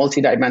a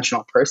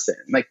multidimensional person?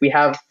 Like we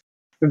have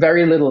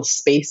very little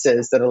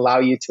spaces that allow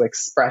you to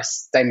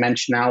express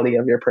dimensionality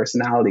of your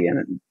personality.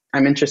 And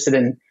I'm interested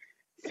in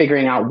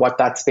figuring out what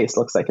that space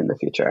looks like in the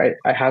future.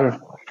 I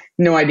have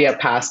no idea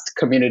past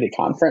community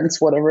conference,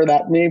 whatever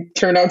that may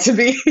turn out to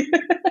be.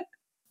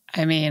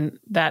 I mean,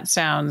 that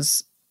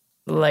sounds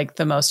like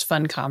the most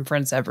fun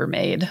conference ever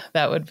made.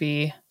 That would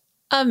be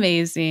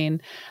amazing.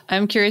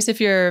 I'm curious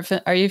if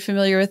are you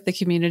familiar with the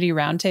Community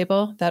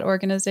Roundtable, that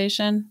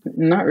organization?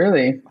 Not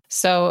really.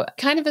 So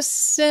kind of a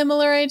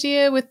similar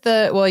idea with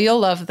you'll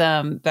love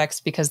them, Bex,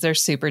 because they're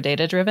super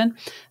data driven.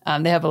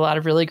 They have a lot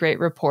of really great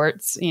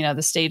reports,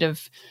 the state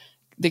of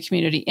the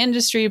community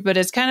industry, but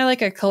it's kind of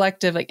like a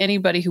collective, like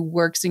anybody who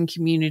works in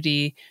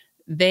community,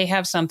 they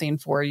have something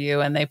for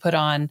you, and they put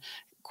on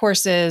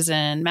courses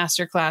and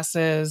master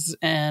classes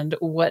and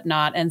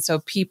whatnot. And so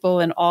people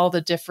in all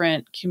the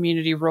different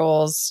community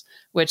roles,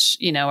 which,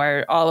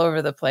 are all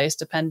over the place,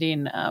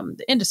 depending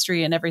the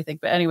industry and everything.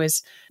 But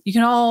anyways, you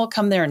can all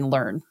come there and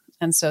learn.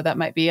 And so that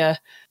might be a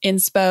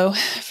inspo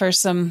for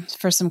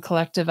some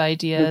collective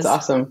ideas. It's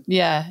awesome.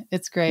 Yeah,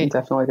 it's great. I'm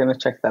definitely going to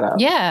check that out.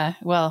 Yeah.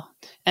 Well,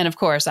 and of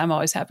course, I'm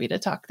always happy to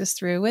talk this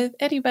through with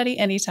anybody,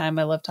 anytime.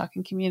 I love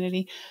talking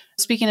community.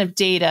 Speaking of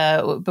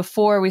data,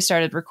 before we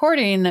started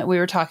recording, we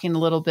were talking a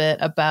little bit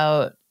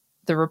about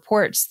the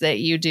reports that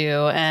you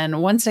do.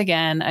 And once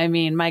again, I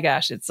mean, my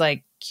gosh, it's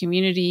like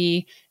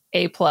community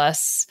A+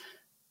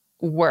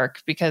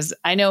 work, because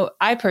I know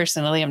I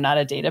personally am not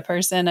a data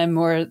person. I'm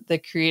more the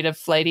creative,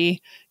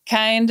 flighty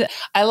kind.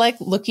 I like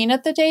looking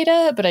at the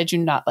data, but I do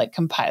not like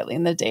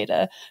compiling the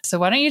data. So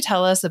why don't you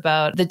tell us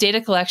about the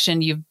data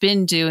collection you've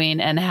been doing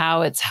and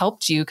how it's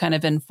helped you kind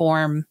of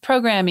inform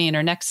programming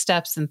or next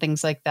steps and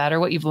things like that,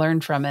 or what you've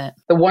learned from it?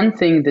 The one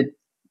thing that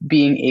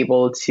being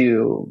able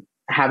to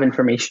have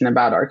information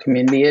about our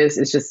community is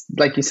just,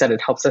 like you said, it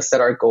helps us set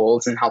our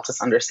goals and helps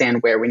us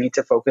understand where we need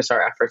to focus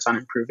our efforts on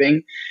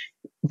improving.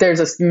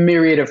 There's a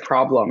myriad of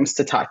problems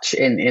to touch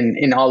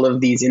in all of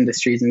these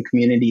industries and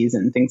communities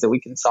and things that we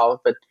can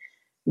solve, but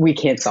we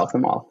can't solve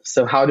them all.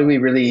 So how do we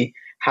really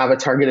have a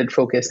targeted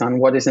focus on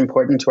what is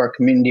important to our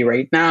community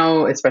right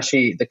now,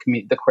 especially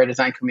the queer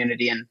design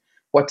community, and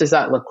what does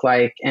that look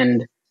like,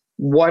 and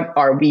what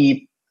are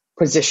we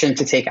positioned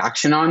to take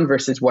action on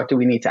versus what do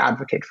we need to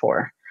advocate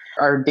for?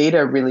 Our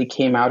data really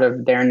came out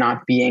of there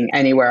not being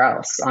anywhere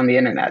else on the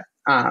internet.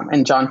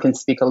 And John can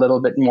speak a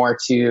little bit more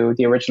to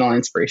the original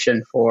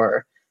inspiration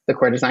for the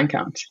Queer Design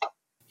Count.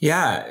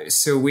 Yeah,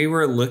 so we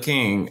were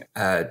looking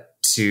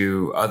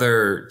to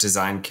other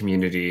design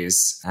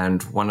communities,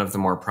 and one of the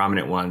more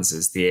prominent ones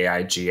is the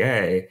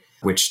AIGA,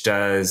 which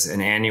does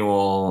an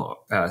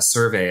annual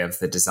survey of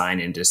the design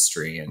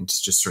industry and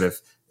just sort of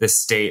the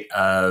state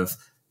of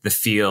the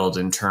field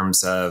in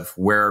terms of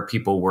where are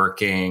people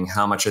working,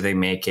 how much are they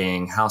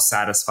making, how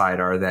satisfied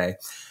are they?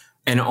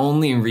 And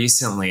only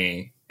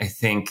recently, I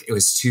think it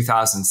was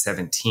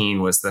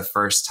 2017, was the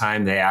first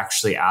time they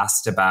actually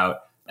asked about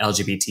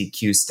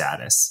LGBTQ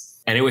status.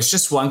 And it was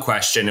just one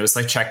question. It was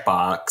like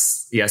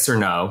checkbox, yes or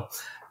no.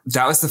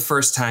 That was the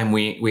first time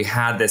we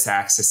had this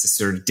access to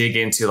sort of dig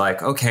into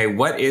like, okay,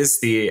 what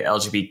is the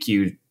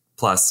LGBTQ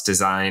plus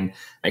design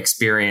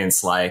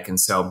experience like? And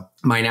so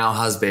my now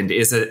husband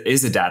is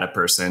a data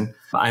person.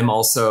 I'm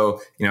also,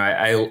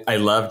 I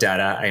love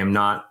data. I am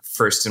not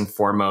first and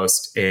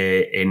foremost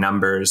a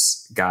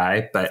numbers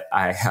guy, but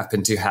I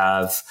happen to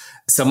have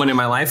someone in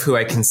my life who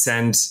I can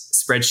send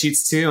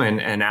spreadsheets to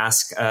and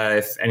ask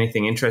if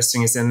anything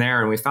interesting is in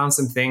there. And we found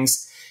some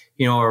things,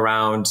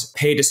 around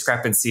pay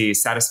discrepancy,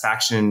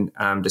 satisfaction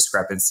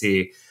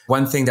discrepancy.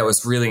 One thing that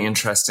was really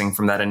interesting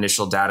from that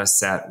initial data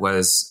set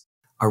was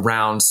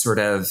around sort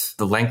of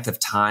the length of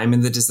time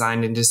in the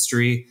design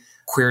industry.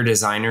 Queer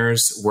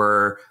designers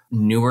were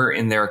newer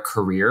in their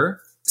career,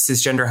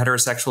 cisgender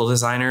heterosexual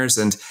designers.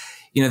 And,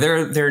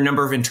 there are a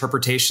number of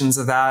interpretations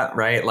of that,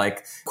 right?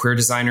 Like queer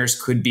designers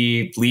could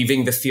be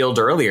leaving the field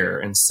earlier.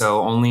 And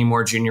so only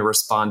more junior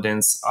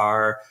respondents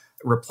are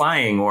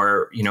replying,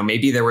 or,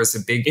 maybe there was a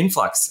big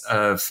influx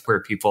of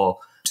queer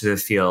people to the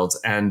field.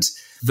 And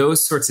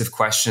those sorts of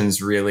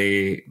questions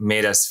really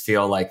made us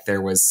feel like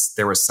there was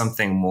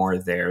something more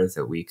there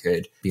that we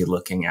could be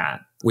looking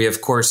at. We,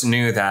 of course,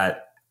 knew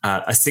that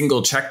a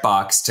single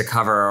checkbox to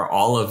cover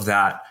all of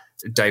that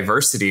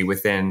diversity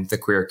within the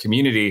queer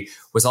community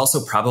was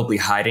also probably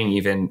hiding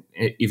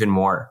even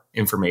more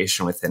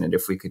information within it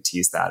if we could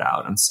tease that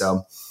out. And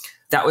so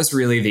that was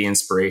really the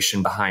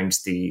inspiration behind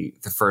the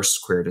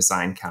first Queer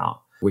Design Count,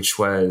 which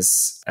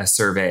was a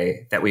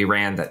survey that we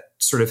ran that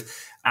sort of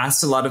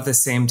asked a lot of the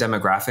same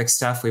demographic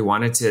stuff. We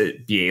wanted to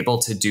be able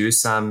to do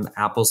some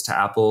apples to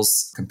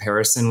apples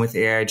comparison with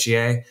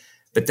AIGA,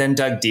 but then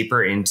dug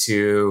deeper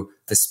into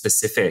the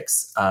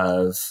specifics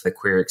of the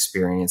queer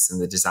experience in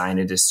the design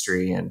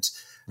industry and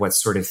what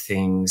sort of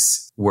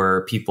things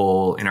were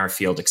people in our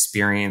field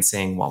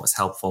experiencing, what was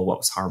helpful, what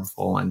was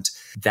harmful. And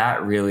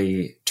that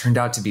really turned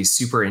out to be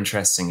super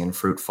interesting and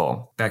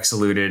fruitful. Bex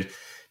alluded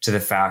to the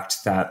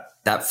fact that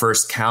that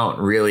first count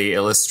really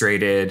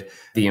illustrated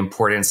the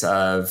importance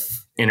of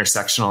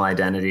intersectional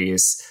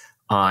identities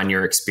on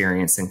your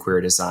experience in queer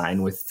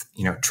design, with,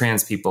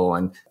 trans people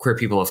and queer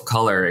people of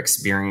color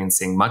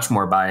experiencing much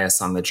more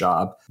bias on the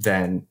job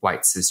than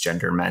white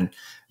cisgender men.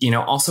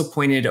 also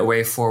pointed a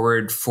way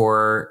forward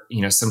for,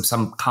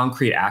 some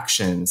concrete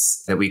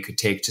actions that we could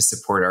take to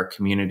support our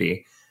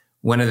community.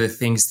 One of the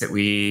things that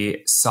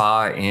we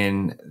saw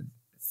in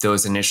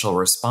those initial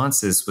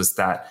responses was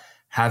that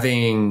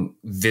having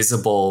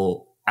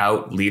visible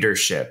out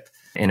leadership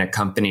in a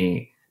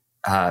company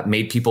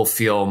made people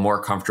feel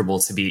more comfortable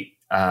to be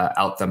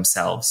out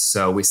themselves.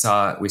 So we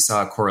saw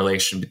a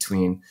correlation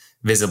between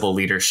visible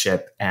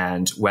leadership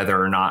and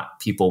whether or not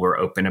people were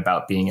open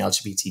about being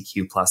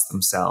LGBTQ plus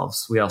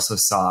themselves. We also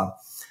saw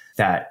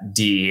that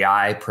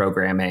DEI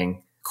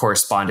programming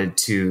corresponded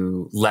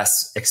to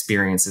less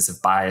experiences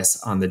of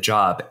bias on the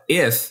job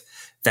if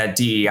that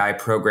DEI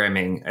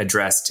programming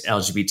addressed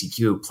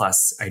LGBTQ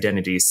plus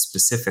identities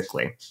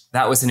specifically.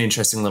 That was an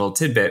interesting little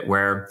tidbit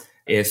where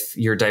if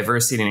your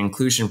diversity and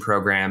inclusion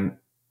program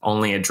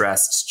only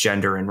addressed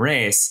gender and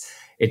race,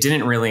 it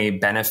didn't really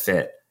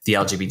benefit the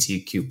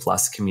LGBTQ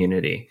plus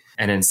community.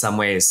 And in some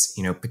ways,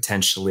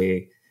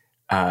 potentially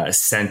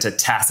sent a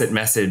tacit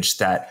message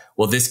that,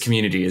 well, this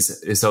community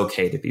is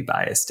okay to be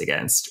biased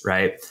against,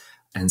 right?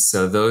 And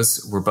so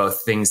those were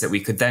both things that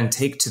we could then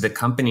take to the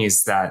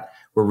companies that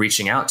were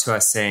reaching out to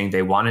us saying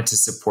they wanted to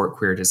support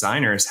queer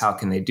designers. How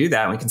can they do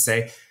that? And we can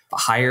say,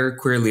 hire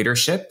queer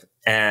leadership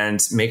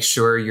and make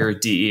sure your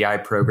DEI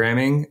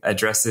programming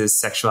addresses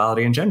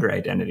sexuality and gender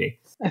identity.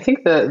 I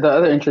think the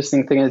other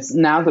interesting thing is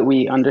now that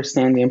we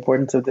understand the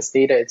importance of this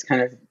data, it's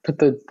kind of put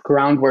the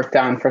groundwork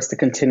down for us to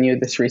continue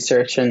this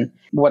research. And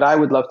what I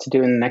would love to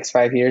do in the next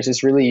 5 years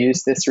is really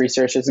use this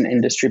research as an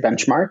industry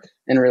benchmark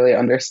and really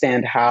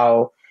understand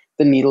how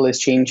the needle is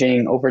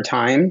changing over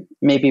time.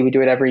 Maybe we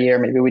do it every year,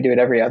 maybe we do it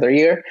every other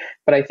year.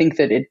 But I think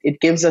that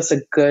it gives us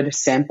a good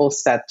sample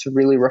set to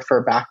really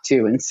refer back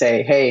to and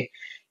say, hey,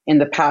 in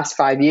the past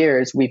 5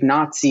 years, we've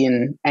not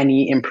seen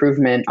any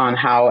improvement on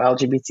how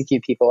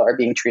LGBTQ people are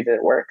being treated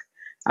at work.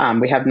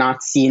 We have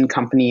not seen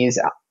companies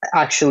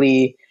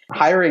actually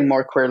hiring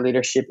more queer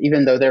leadership,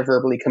 even though they're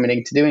verbally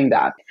committing to doing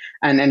that.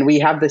 And we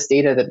have this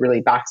data that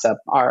really backs up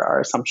our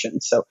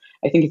assumptions. So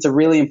I think it's a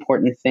really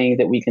important thing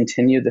that we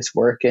continue this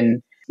work.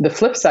 And the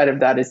flip side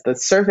of that is the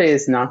survey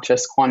is not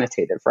just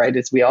quantitative, right?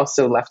 It's we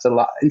also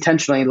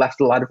intentionally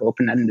left a lot of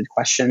open-ended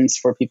questions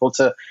for people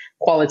to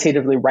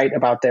qualitatively write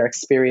about their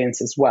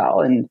experience as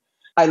well. And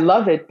I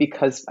love it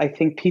because I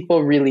think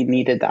people really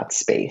needed that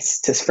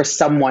space for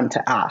someone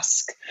to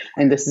ask.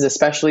 And this is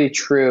especially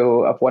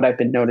true of what I've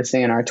been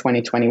noticing in our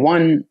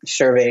 2021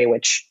 survey,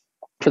 which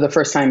for the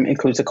first time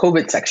includes a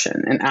COVID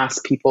section and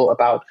asks people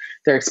about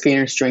their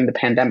experience during the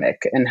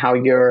pandemic and how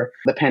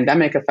the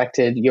pandemic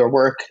affected your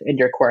work and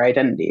your queer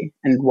identity.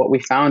 And what we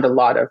found a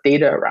lot of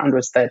data around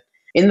was that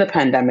in the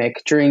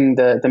pandemic, during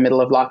the middle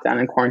of lockdown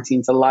and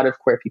quarantines, a lot of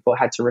queer people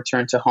had to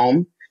return to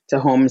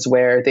homes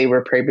where they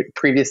were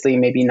previously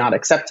maybe not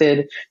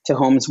accepted, to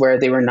homes where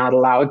they were not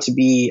allowed to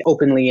be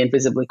openly and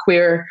visibly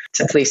queer,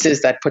 to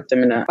places that put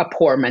them in a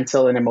poor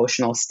mental and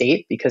emotional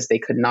state because they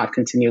could not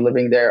continue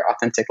living their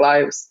authentic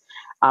lives.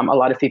 A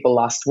lot of people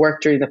lost work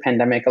during the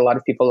pandemic. A lot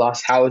of people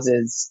lost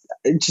houses.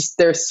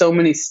 There's so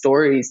many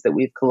stories that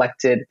we've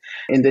collected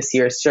in this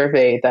year's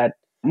survey that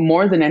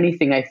more than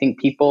anything, I think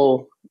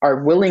people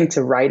are willing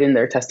to write in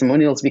their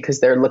testimonials because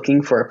they're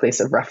looking for a place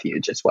of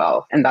refuge as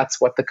well. And that's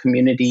what the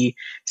community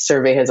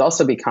survey has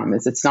also become,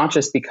 is it's not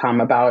just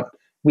become about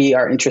we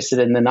are interested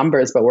in the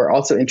numbers, but we're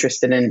also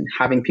interested in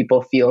having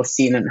people feel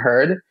seen and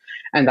heard.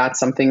 And that's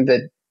something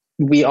that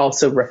we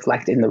also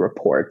reflect in the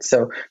report.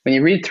 So when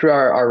you read through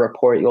our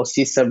report, you'll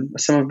see some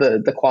of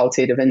the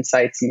qualitative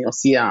insights, and you'll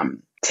see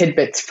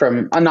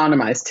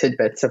anonymized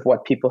tidbits of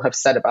what people have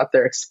said about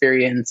their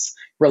experience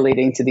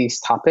relating to these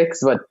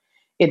topics. But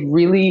it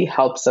really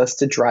helps us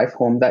to drive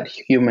home that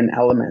human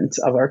element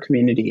of our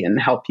community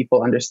and help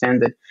people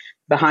understand that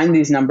behind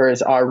these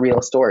numbers are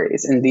real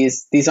stories. And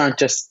these aren't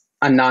just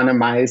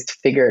anonymized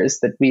figures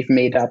that we've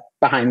made up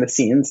behind the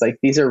scenes. Like,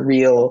 these are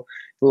real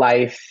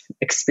life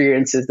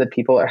experiences that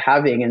people are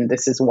having. And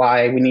this is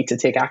why we need to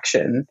take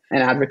action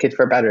and advocate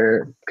for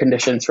better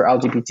conditions for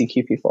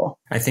LGBTQ people.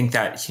 I think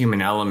that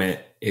human element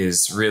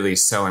is really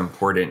so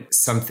important.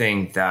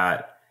 Something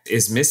that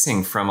is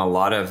missing from a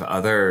lot of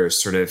other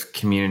sort of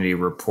community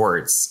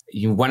reports.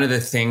 One of the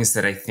things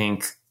that I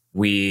think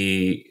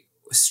we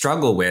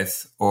struggle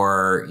with,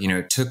 or,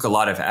 took a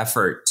lot of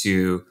effort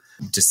to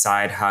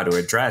decide how to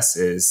address,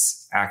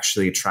 is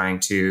actually trying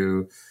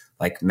to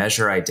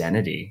measure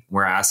identity.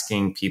 We're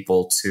asking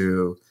people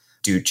to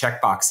do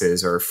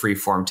checkboxes or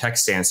free-form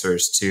text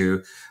answers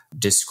to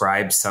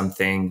describe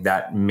something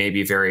that may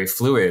be very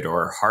fluid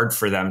or hard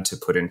for them to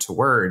put into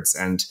words.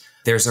 And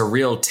there's a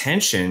real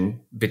tension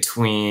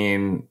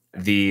between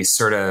the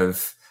sort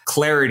of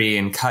clarity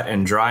and cut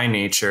and dry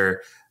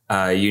nature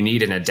you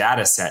need in a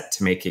data set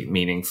to make it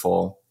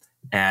meaningful,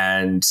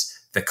 and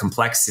the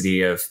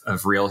complexity of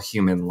real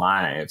human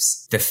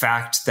lives. The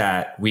fact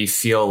that we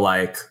feel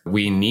like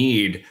we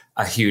need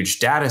a huge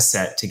data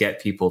set to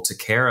get people to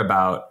care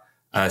about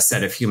a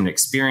set of human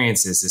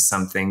experiences is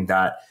something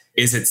that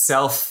is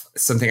itself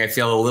something I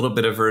feel a little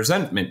bit of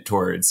resentment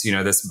towards,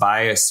 this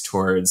bias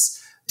towards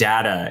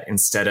data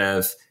instead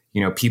of,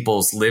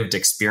 people's lived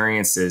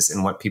experiences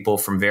and what people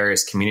from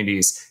various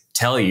communities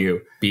tell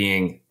you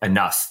being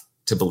enough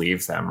to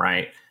believe them,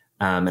 right?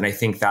 And I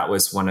think that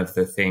was one of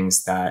the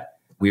things that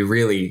we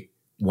really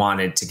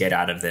wanted to get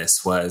out of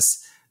this,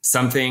 was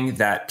something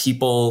that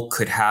people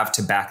could have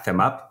to back them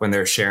up when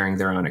they're sharing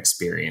their own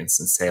experience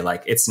and say,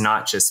 like, it's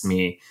not just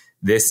me.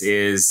 This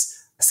is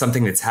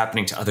something that's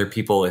happening to other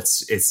people.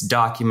 It's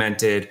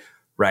documented,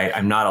 right?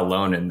 I'm not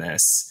alone in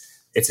this.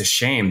 It's a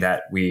shame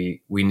that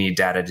we need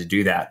data to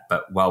do that.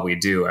 But while we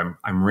do,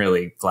 I'm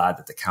really glad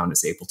that the Count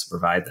is able to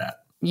provide that.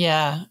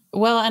 Yeah.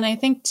 Well, and I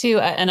think too,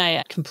 and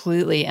I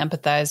completely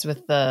empathize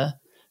with the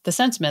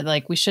sentiment,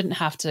 like we shouldn't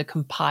have to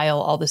compile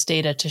all this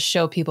data to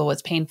show people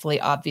what's painfully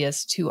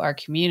obvious to our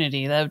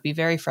community. That would be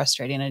very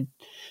frustrating. And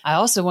I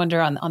also wonder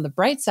on the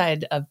bright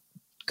side of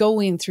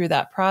going through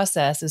that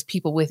process is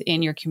people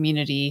within your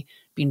community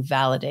being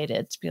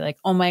validated to be like,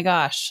 oh my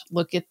gosh,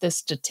 look at this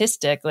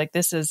statistic. Like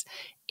this is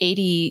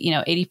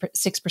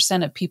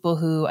 86% of people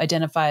who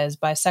identify as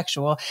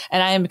bisexual.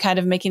 And I am kind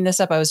of making this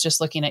up. I was just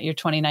looking at your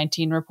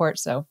 2019 report.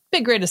 So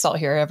big grain of salt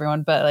here,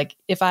 everyone. But like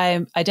if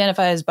I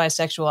identify as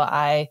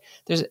bisexual,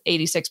 there's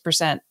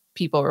 86%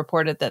 people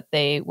reported that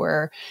they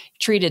were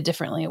treated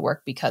differently at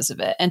work because of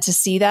it. And to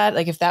see that,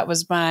 like if that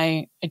was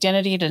my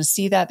identity, to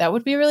see that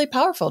would be really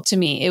powerful to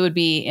me. It would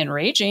be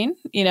enraging,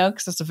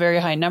 because it's a very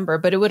high number,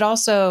 but it would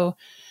also,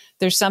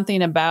 there's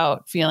something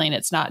about feeling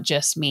it's not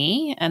just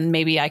me, and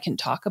maybe I can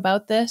talk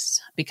about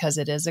this because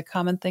it is a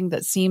common thing.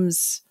 That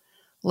seems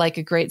like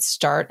a great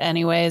start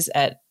anyways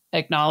at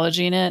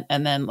acknowledging it.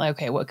 And then like,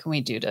 okay, what can we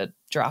do to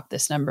drop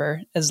this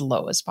number as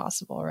low as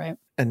possible, right?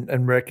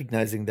 And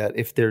recognizing that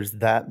if there's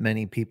that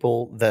many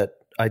people that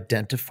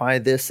identify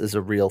this as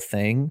a real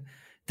thing,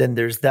 then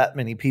there's that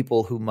many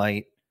people who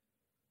might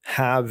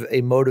have a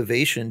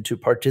motivation to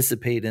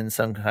participate in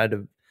some kind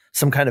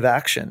of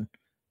action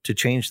to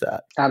change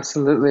that.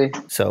 Absolutely.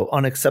 So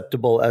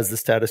unacceptable as the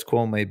status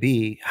quo may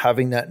be,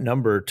 having that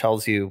number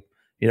tells you,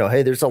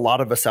 hey, there's a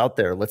lot of us out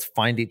there. Let's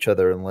find each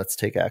other and let's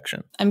take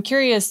action. I'm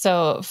curious.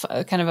 So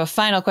kind of a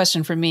final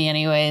question for me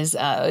anyways,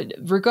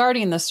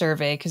 regarding the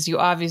survey, because you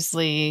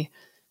obviously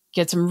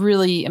get some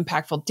really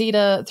impactful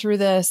data through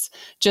this,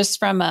 just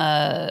from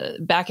a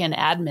back-end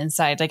admin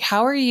side. Like,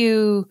 how are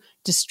you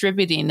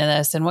distributing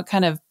this and what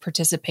kind of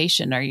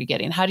participation are you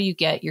getting? How do you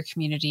get your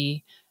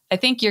community? I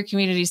think your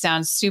community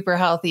sounds super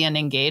healthy and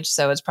engaged,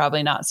 so it's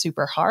probably not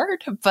super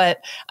hard, but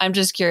I'm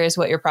just curious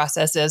what your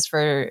process is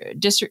for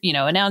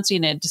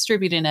announcing it,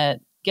 distributing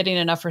it, getting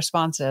enough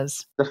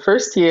responses. The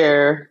first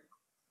year,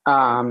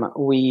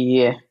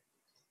 we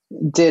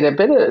did a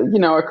bit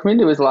of, our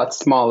community was a lot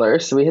smaller,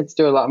 so we had to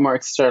do a lot more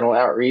external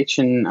outreach,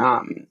 and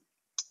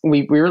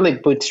we really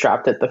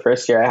bootstrapped it the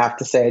first year, I have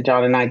to say.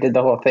 John and I did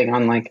the whole thing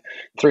on like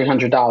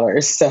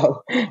 $300.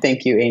 So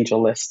thank you,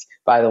 AngelList,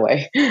 by the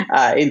way.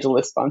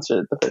 AngelList sponsored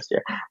it the first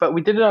year. But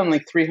we did it on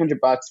like $300.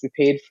 We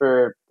paid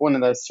for one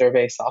of those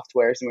survey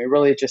softwares, and we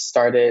really just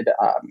started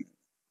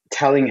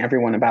telling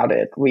everyone about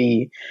it.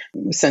 We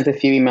sent a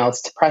few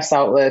emails to press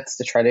outlets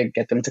to try to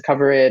get them to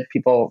cover it.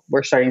 People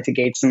were starting to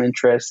gauge some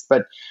interest,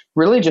 but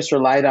really just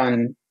relied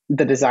on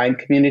the design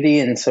community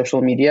and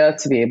social media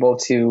to be able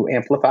to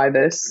amplify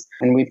this.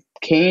 And we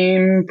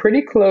came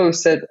pretty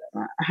close at,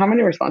 how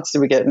many responses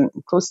did we get?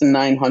 Close to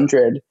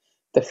 900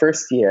 the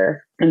first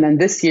year. And then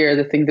this year,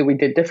 the thing that we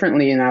did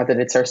differently, now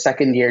that it's our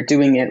second year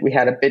doing it, we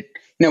had a bit,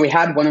 we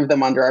had one of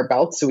them under our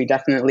belt. So we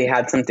definitely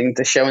had something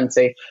to show and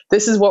say,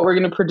 this is what we're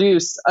going to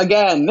produce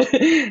again.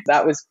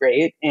 That was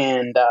great.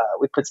 And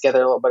we put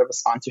together a little bit of a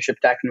sponsorship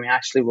deck, and we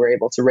actually were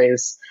able to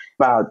raise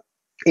about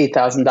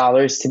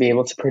 $8,000 to be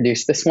able to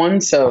produce this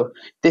one. So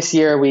this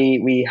year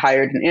we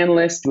hired an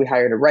analyst, we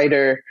hired a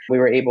writer, we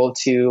were able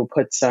to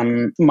put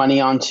some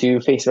money onto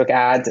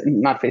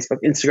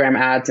Instagram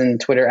ads and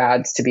Twitter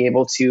ads to be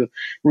able to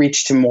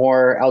reach to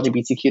more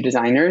LGBTQ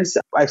designers.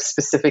 I've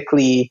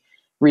specifically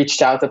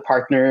reached out to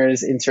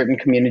partners in certain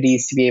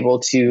communities to be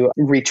able to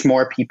reach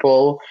more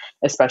people,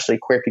 especially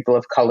queer people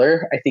of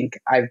color. I think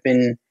I've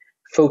been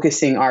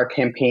focusing our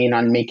campaign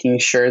on making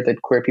sure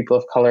that queer people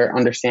of color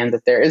understand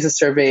that there is a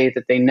survey,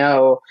 that they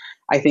know.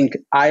 I think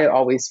I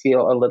always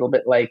feel a little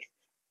bit like,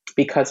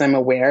 because I'm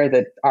aware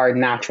that our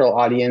natural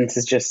audience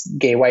is just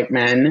gay white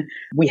men,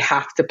 we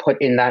have to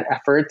put in that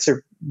effort to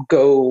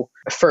go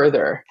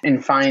further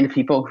and find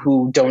people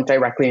who don't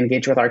directly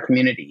engage with our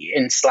community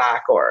in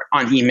Slack or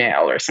on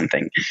email or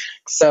something.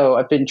 So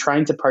I've been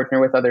trying to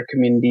partner with other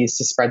communities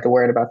to spread the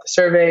word about the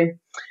survey.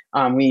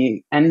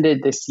 We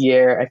ended this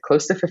year at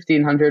close to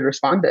 1,500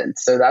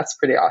 respondents. So that's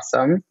pretty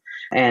awesome.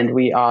 And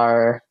we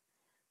are,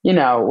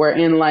 we're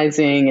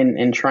analyzing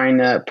and trying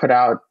to put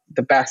out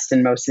the best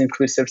and most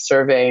inclusive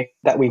survey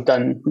that we've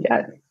done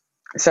yet.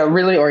 So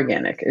really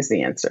organic is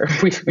the answer.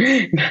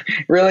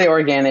 Really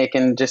organic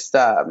and just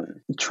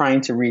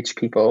trying to reach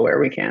people where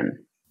we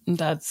can.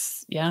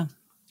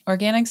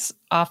 Organic's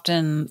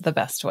often the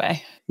best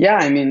way. Yeah,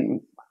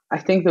 I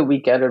think that we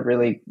get a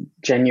really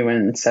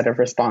genuine set of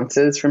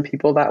responses from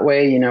people that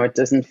way. It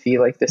doesn't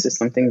feel like this is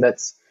something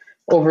that's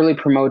overly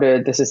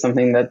promoted. This is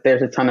something that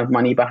there's a ton of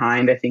money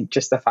behind. I think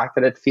just the fact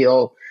that it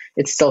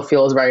still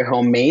feels very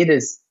homemade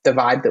is the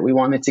vibe that we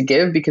wanted to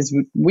give, because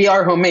we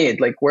are homemade.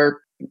 Like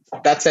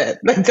that's it.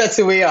 Like that's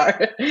who we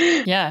are.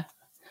 Yeah.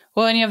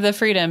 Well, and you have the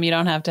freedom. You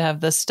don't have to have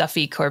the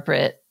stuffy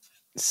corporate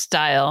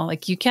style.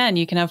 Like you can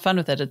have fun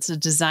with it. It's a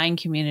design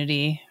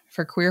community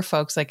for queer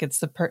folks. Like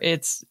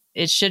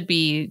it should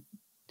be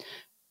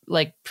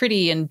like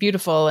pretty and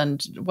beautiful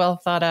and well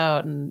thought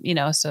out, and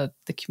so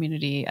the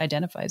community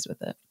identifies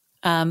with it.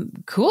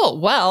 Cool.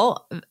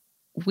 Well,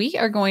 we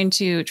are going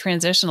to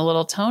transition a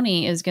little.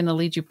 Tony is going to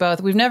lead you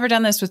both. We've never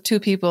done this with two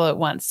people at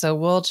once, so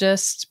we'll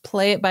just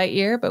play it by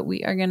ear, but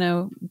we are going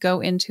to go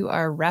into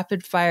our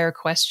rapid fire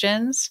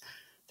questions.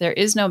 There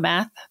is no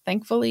math,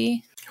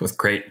 thankfully. It was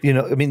great.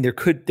 I mean, there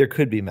could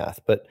be math,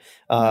 but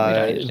we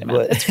don't need to do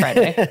math. It's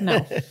Friday.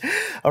 No.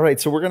 All right.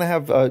 So we're going to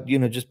have,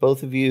 just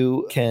both of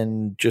you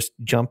can just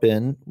jump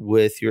in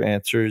with your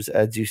answers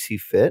as you see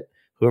fit.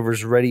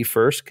 Whoever's ready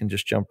first can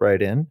just jump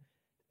right in.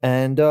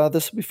 And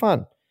this will be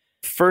fun.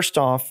 First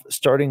off,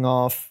 starting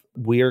off,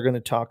 we are going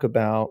to talk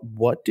about,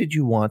 what did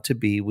you want to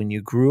be when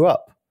you grew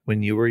up,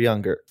 when you were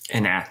younger?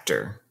 An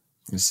actor.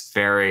 I was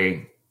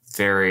very,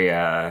 very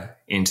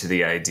into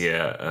the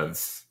idea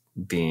of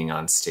being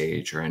on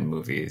stage or in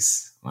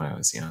movies when I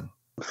was young.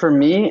 For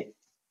me,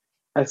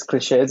 as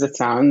cliche as it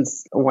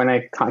sounds, when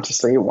I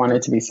consciously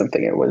wanted to be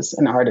something, it was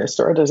an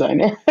artist or a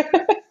designer.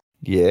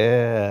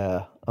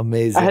 Yeah,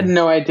 amazing. I had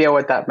no idea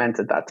what that meant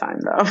at that time,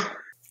 though.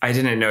 I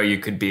didn't know you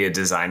could be a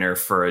designer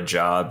for a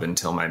job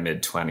until my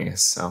mid-20s,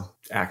 so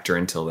actor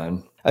until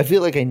then. I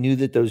feel like I knew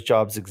that those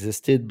jobs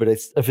existed, but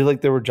I feel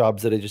like there were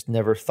jobs that I just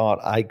never thought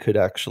I could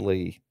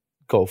actually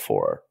go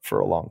for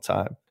a long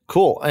time.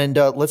 Cool. And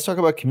let's talk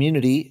about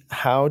community.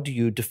 How do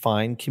you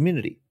define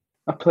community?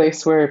 A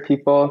place where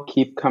people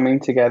keep coming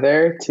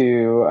together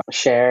to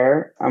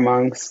share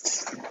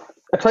amongst...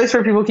 A place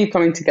where people keep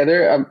coming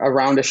together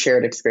around a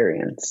shared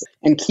experience.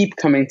 And keep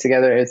coming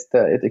together is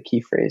the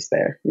key phrase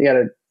there.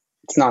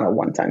 It's not a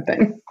one-time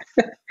thing.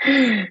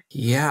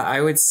 Yeah,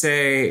 I would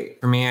say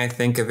for me, I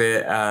think of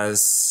it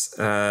as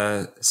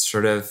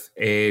sort of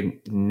a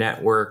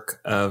network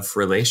of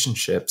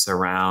relationships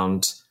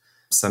around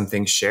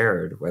something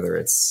shared, whether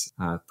it's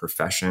a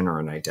profession or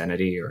an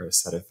identity or a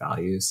set of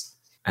values.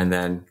 And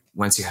then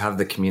once you have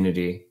the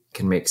community,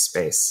 can make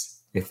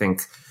space. I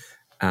think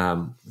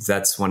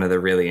that's one of the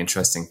really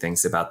interesting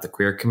things about the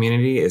queer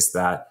community is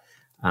that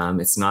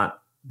it's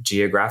not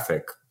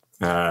geographic.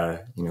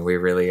 We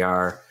really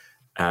are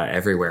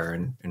everywhere,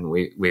 and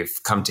we've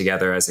come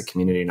together as a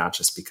community, not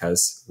just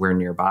because we're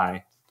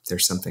nearby.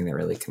 There's something that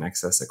really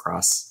connects us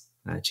across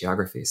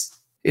geographies.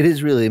 It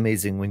is really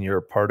amazing when you're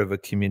a part of a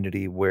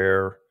community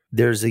where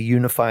there's a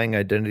unifying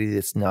identity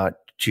that's not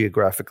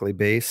geographically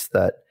based,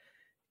 that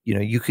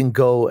you can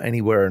go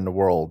anywhere in the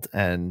world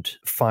and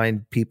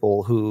find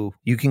people who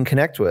you can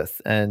connect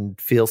with and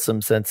feel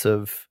some sense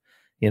of,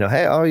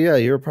 hey, oh yeah,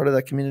 you're a part of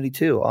that community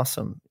too.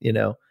 Awesome.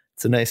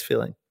 It's a nice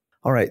feeling.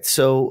 All right.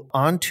 So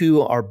on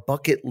to our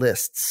bucket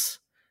lists.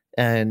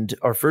 And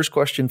our first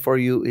question for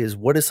you is,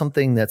 what is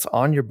something that's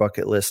on your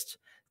bucket list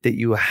that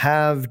you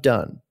have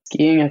done?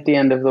 Skiing at the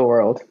end of the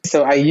world.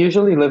 So I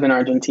usually live in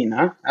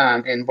Argentina,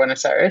 in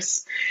Buenos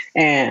Aires.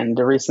 And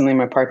recently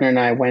my partner and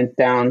I went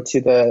down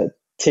to the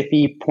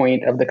tippy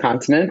point of the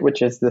continent,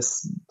 which is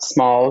this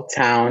small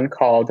town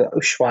called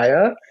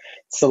Ushuaia.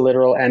 It's the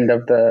literal end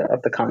of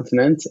the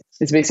continent.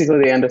 It's basically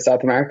the end of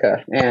South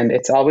America, and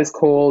it's always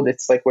cold.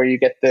 It's like where you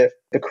get the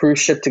cruise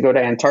ship to go to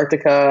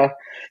Antarctica,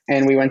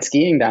 and we went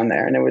skiing down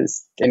there, and it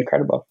was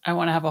incredible. I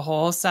want to have a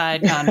whole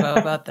side convo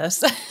about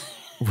this.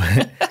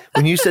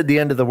 When you said the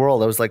end of the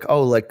world, I was like,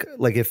 oh, like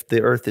if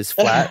the earth is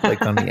flat,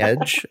 like on the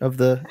edge of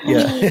the,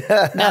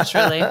 yeah.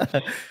 Naturally.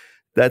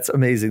 That's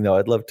amazing though.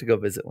 I'd love to go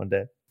visit one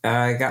day.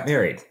 I got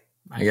married.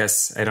 I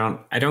guess I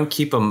don't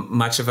keep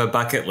much of a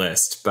bucket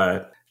list,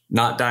 but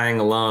not dying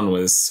alone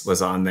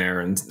was on there,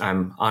 and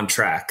I'm on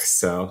track.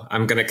 So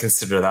I'm going to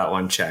consider that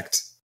one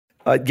checked.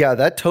 Yeah,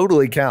 that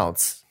totally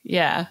counts.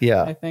 Yeah.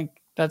 I think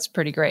that's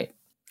pretty great.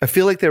 I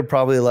feel like there are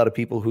probably a lot of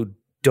people who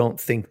don't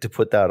think to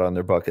put that on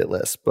their bucket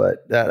list,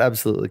 but that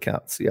absolutely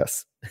counts.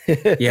 Yes.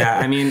 Yeah.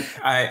 I mean,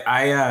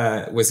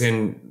 I was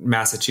in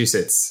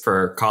Massachusetts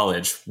for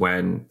college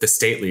when the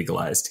state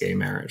legalized gay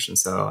marriage. And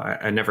so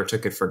I never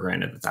took it for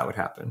granted that would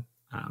happen.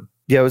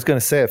 Yeah, I was going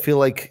to say, I feel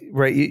like,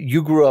 right,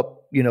 you grew up,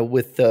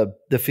 with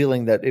the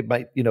feeling that it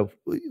might,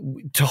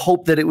 to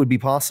hope that it would be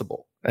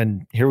possible.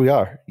 And here we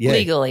are. Yay.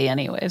 Legally,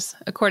 anyways,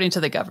 according to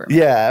the government.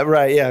 Yeah,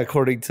 right. Yeah,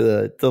 according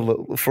to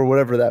for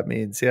whatever that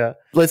means. Yeah.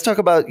 Let's talk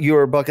about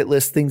your bucket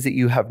list, things that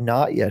you have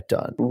not yet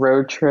done.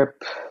 Road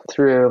trip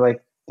through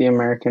like the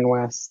American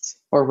West,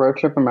 or road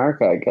trip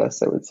America, I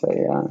guess I would say.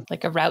 Yeah.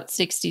 Like a Route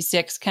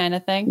 66 kind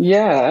of thing.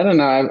 Yeah, I don't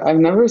know. I've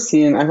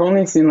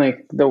only seen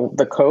like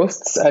the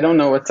coasts. I don't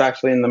know what's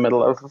actually in the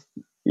middle of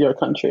your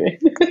country.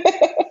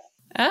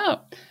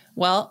 Oh.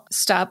 Well,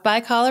 stop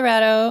by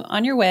Colorado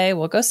on your way.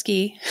 We'll go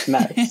ski.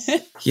 Nice.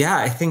 Yeah,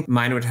 I think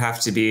mine would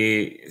have to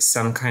be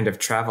some kind of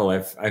travel.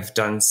 I've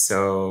done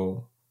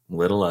so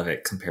little of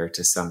it compared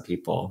to some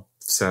people.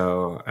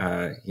 So,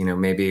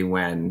 maybe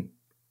when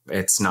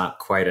it's not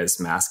quite as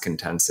mask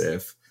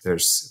intensive,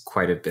 there's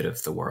quite a bit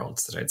of the world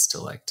that I'd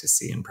still like to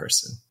see in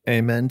person.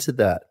 Amen to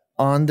that.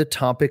 On the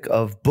topic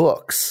of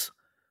books,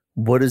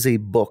 what is a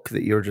book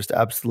that you're just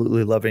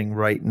absolutely loving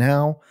right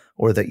now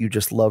or that you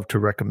just love to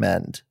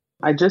recommend?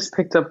 I just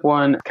picked up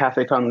one,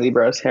 Cafe Con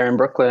Libros here in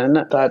Brooklyn,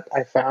 that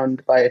I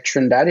found by a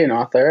Trinidadian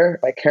author,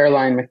 by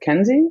Caroline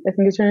McKenzie, I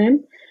think is her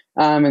name.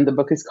 And the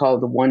book is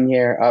called 1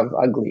 Year of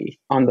Ugly.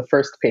 On the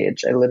first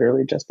page, I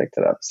literally just picked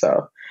it up.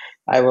 So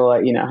I will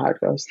let you know how it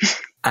goes.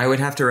 I would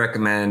have to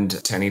recommend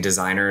to any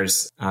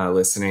designers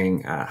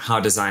listening, How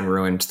Design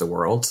Ruined the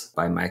World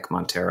by Mike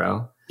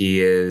Montero.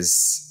 He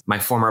is my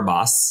former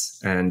boss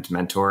and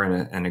mentor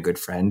and a good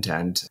friend.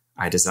 And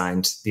I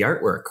designed the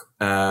artwork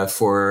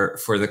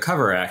for the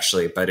cover,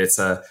 actually. But it's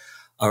a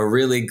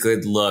really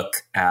good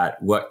look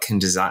at what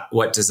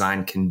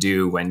design can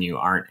do when you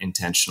aren't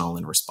intentional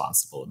and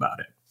responsible about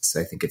it. So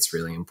I think it's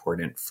really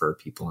important for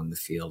people in the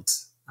field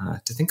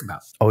to think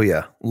about. Oh,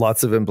 yeah.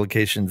 Lots of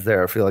implications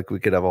there. I feel like we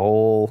could have a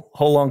whole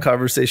long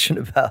conversation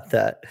about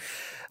that.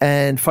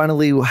 And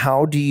finally,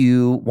 how do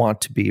you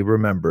want to be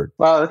remembered?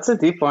 Wow, that's a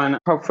deep one.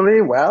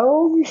 Hopefully,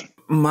 well.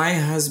 My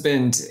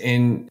husband,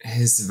 in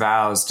his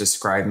vows,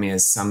 described me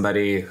as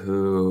somebody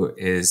who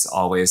is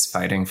always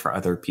fighting for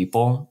other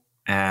people.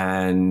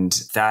 And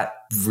that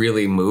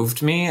really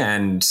moved me.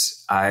 And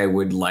I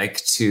would like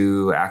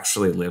to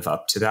actually live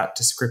up to that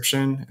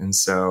description. And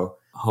so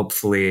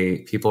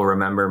hopefully people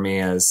remember me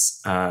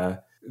as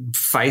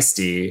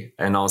feisty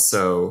and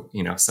also,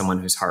 someone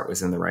whose heart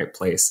was in the right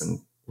place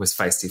and was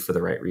feisty for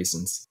the right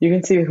reasons. You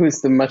can see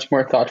who's the much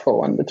more thoughtful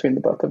one between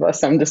the both of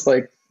us. I'm just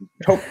like,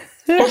 hope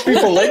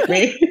people like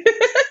me.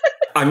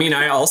 I mean,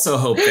 I also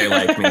hope they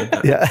like me.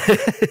 But. Yeah.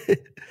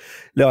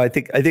 No, I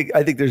think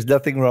there's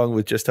nothing wrong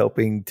with just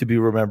hoping to be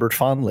remembered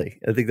fondly.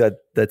 I think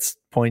that's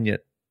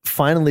poignant.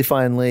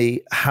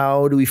 Finally,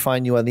 how do we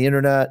find you on the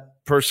internet?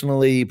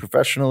 Personally,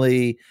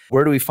 professionally?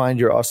 Where do we find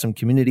your awesome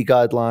community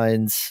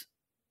guidelines?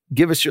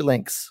 Give us your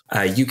links.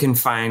 You can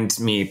find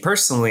me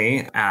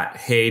personally at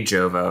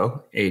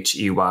HeyJovo,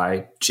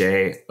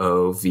 HeyJovo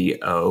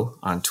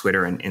on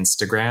Twitter and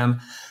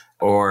Instagram,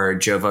 or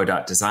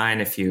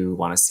jovo.design if you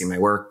want to see my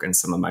work and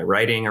some of my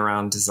writing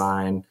around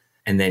design.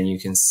 And then you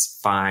can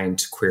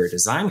find Queer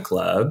Design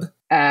Club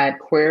at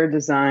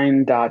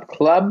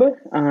queerdesign.club.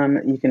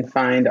 You can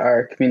find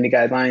our community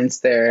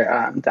guidelines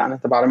there down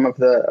at the bottom of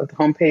the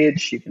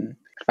homepage. You can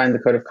find the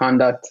code of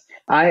conduct.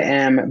 I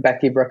am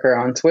Becky Brooker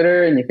on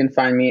Twitter, and you can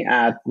find me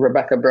at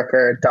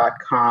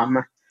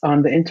RebeccaBrooker.com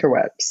on the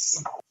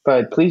interwebs.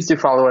 But please do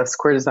follow us,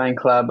 Queer Design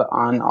Club,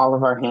 on all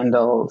of our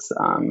handles,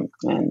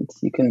 and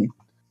you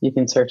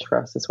can search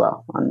for us as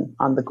well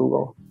on the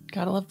Google.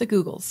 Gotta love the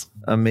Googles.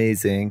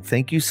 Amazing.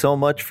 Thank you so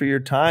much for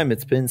your time.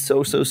 It's been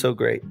so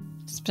great.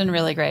 It's been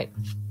really great.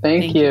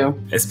 Thank you.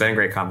 It's been a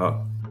great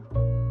combo.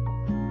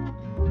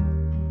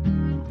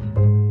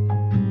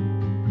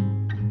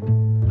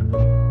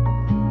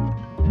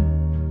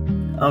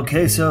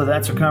 Okay, so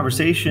that's our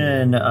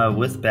conversation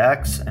with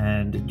Bex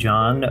and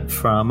John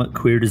from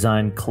Queer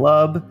Design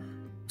Club.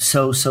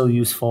 So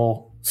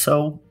useful.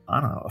 So,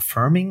 I don't know,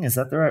 affirming? Is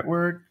that the right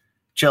word?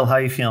 Jill, how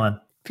you feeling?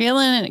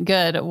 Feeling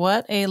good.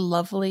 What a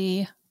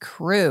lovely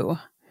crew.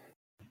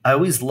 I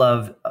always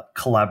love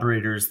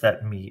collaborators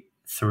that meet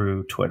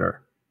through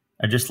Twitter.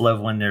 I just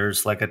love when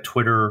there's like a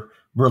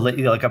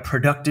like a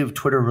productive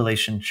Twitter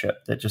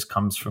relationship that just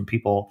comes from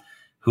people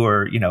who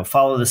are,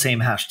 follow the same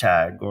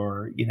hashtag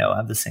or,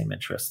 have the same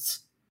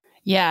interests.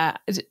 Yeah.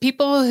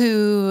 People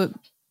who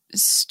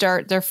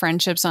start their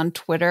friendships on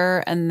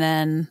Twitter and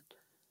then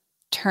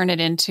turn it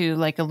into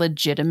like a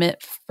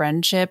legitimate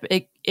friendship.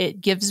 It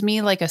gives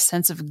me like a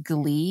sense of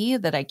glee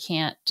that I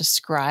can't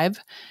describe,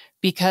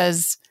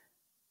 because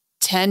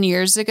 10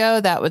 years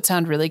ago, that would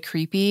sound really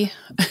creepy.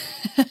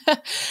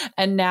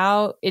 And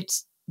now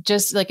it's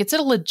just like, it's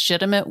a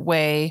legitimate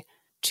way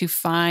to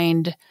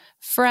find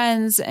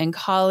friends and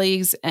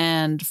colleagues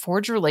and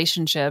forge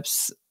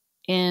relationships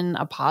in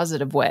a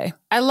positive way.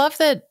 I love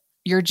that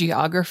your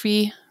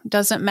geography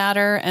doesn't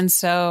matter. And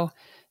so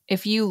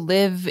if you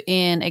live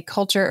in a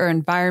culture or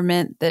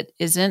environment that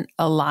isn't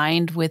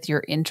aligned with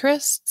your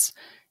interests,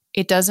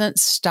 it doesn't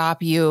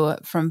stop you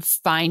from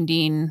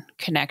finding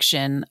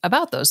connection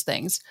about those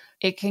things.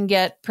 It can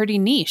get pretty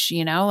niche,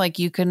 like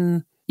you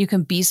can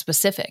be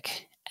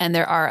specific. And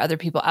there are other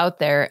people out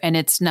there, and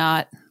it's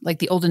not like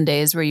the olden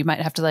days where you might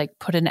have to like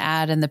put an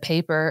ad in the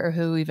paper, or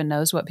who even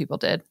knows what people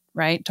did,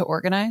 right? To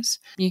organize.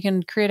 You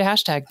can create a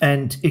hashtag.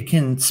 And it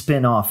can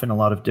spin off in a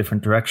lot of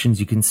different directions.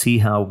 You can see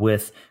how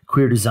with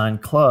Queer Design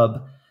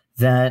Club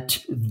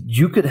that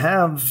you could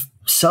have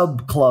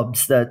sub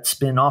clubs that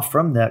spin off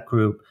from that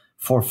group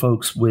for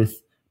folks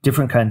with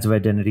different kinds of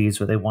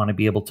identities, where they want to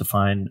be able to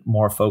find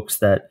more folks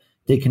that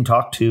they can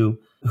talk to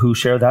who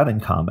share that in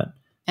common.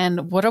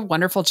 And what a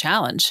wonderful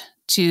challenge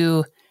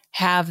to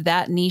have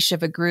that niche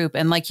of a group.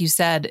 And like you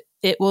said,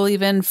 it will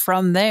even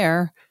from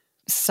there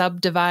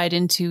subdivide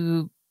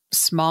into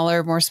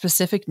smaller, more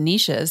specific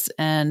niches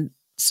and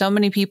So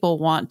many people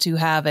want to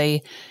have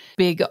a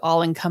big,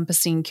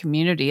 all-encompassing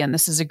community, and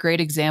this is a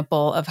great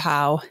example of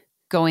how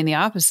going the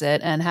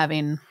opposite and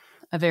having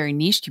a very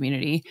niche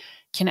community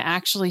can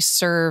actually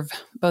serve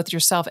both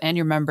yourself and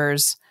your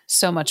members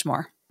so much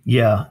more.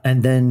 Yeah.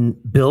 And then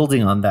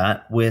building on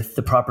that with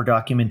the proper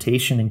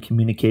documentation and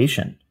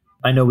communication.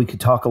 I know we could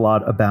talk a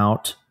lot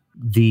about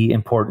the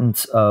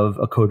importance of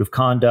a code of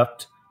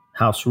conduct,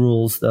 house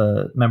rules,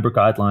 the member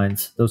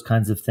guidelines, those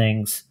kinds of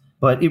things.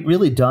 But it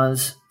really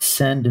does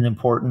send an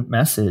important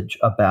message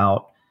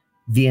about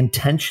the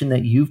intention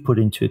that you've put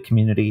into a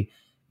community.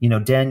 You know,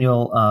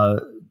 Daniel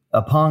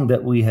Apong,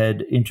 that we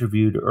had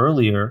interviewed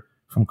earlier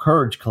from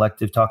Courage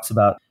Collective, talks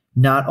about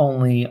not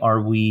only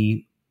are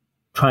we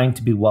trying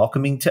to be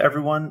welcoming to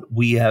everyone,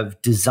 we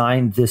have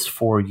designed this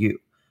for you.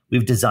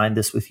 We've designed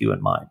this with you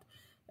in mind.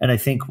 And I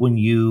think when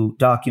you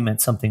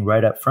document something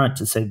right up front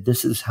to say,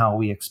 this is how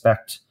we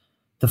expect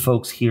the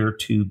folks here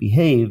to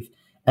behave,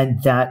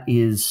 and that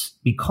is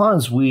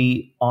because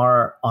we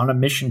are on a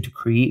mission to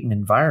create an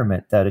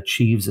environment that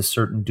achieves a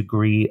certain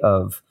degree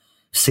of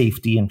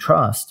safety and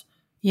trust.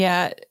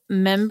 Yeah,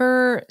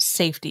 member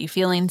safety,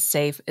 feeling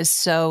safe is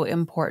so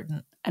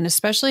important. And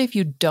especially if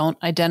you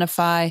don't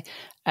identify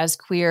as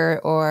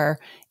queer or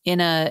in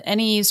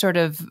any sort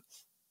of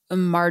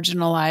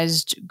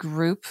marginalized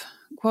group,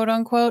 quote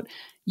unquote,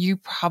 you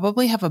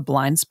probably have a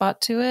blind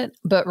spot to it.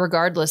 But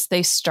regardless,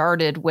 they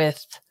started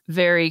with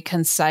very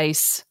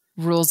concise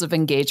rules of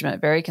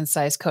engagement, very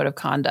concise code of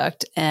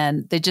conduct,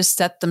 and they just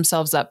set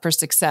themselves up for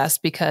success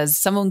because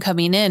someone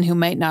coming in who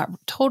might not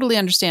totally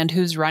understand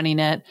who's running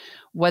it,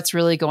 what's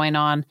really going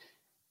on,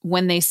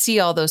 when they see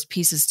all those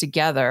pieces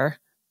together,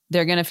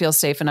 they're going to feel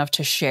safe enough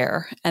to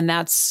share. And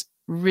that's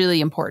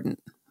really important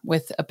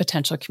with a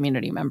potential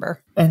community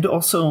member. And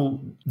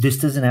also, this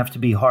doesn't have to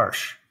be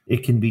harsh.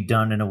 It can be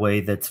done in a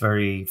way that's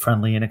very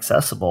friendly and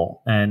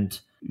accessible. And,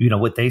 you know,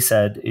 what they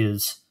said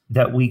is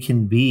that we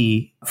can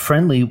be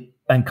friendly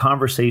and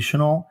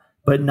conversational,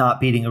 but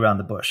not beating around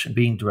the bush and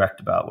being direct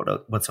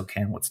about what's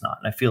okay and what's not.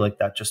 And I feel like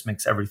that just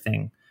makes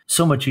everything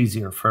so much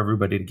easier for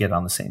everybody to get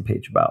on the same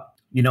page about.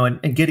 You know,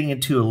 and getting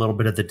into a little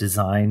bit of the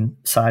design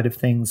side of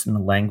things and the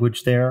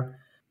language there,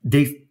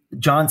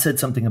 John said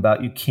something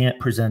about you can't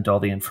present all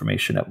the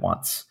information at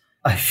once.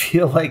 I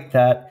feel like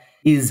that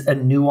is a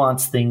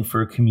nuanced thing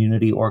for a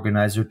community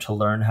organizer to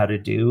learn how to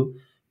do,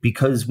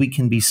 because we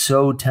can be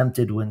so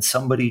tempted when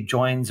somebody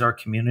joins our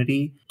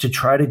community to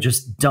try to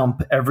just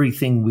dump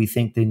everything we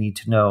think they need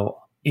to know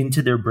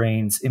into their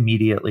brains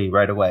immediately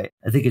right away.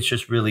 I think it's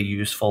just really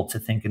useful to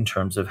think in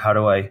terms of how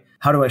do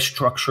I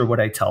structure what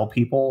I tell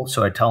people?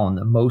 So I tell them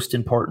the most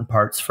important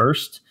parts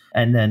first,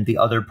 and then the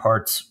other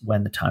parts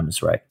when the time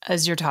is right.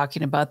 As you're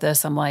talking about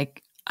this, I'm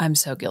like, I'm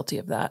so guilty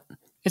of that.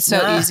 It's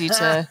so easy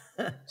to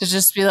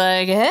just be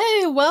like,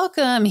 hey,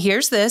 welcome.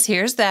 Here's this,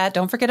 here's that.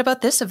 Don't forget about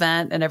this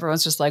event. And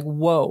everyone's just like,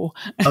 whoa.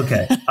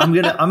 Okay. I'm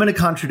gonna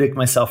contradict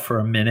myself for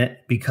a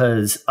minute,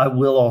 because I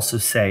will also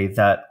say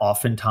that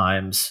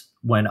oftentimes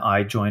when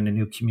I join a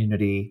new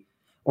community,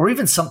 or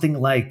even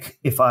something like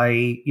if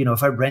I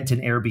rent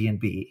an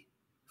Airbnb,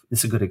 this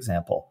is a good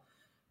example.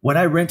 When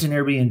I rent an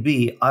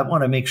Airbnb, I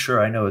want to make sure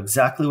I know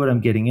exactly what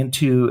I'm getting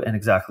into and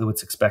exactly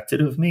what's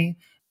expected of me.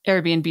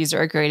 Airbnbs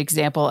are a great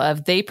example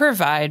of, they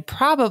provide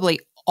probably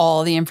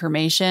all the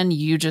information.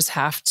 You just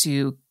have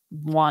to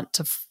want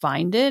to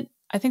find it.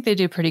 I think they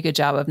do a pretty good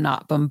job of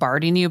not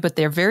bombarding you, but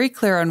they're very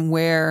clear on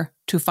where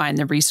to find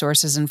the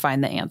resources and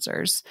find the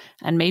answers.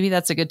 And maybe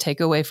that's a good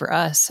takeaway for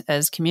us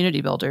as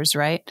community builders,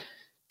 right?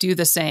 Do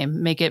the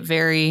same. Make it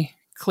very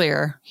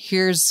clear.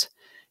 Here's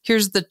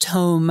the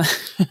tome,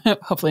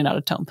 hopefully not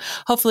a tome,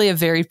 hopefully a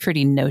very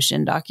pretty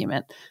Notion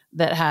document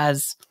that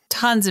has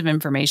tons of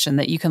information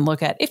that you can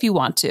look at if you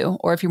want to,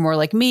 or if you're more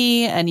like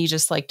me and you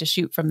just like to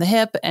shoot from the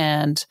hip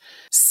and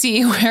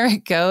see where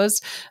it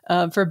goes,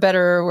 for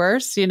better or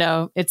worse. You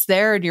know, it's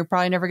there and you're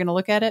probably never going to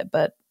look at it,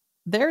 but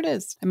there it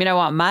is. I mean, I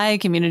want my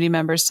community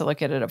members to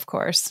look at it, of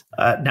course.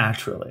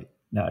 Naturally.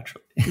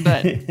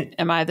 But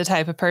am I the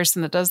type of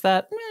person that does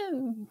that?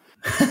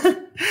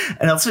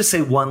 And I'll just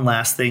say one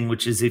last thing,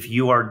 which is if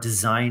you are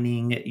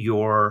designing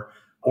your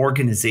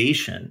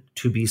organization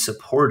to be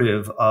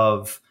supportive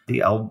of the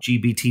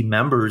LGBT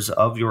members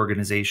of your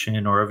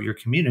organization or of your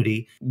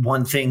community,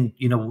 one thing,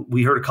 you know,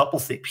 we heard a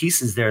couple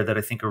pieces there that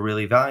I think are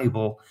really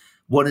valuable.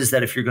 One is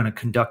that if you're going to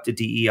conduct a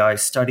DEI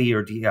study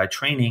or DEI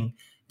training,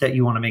 that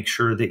you want to make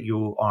sure that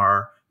you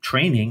are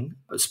training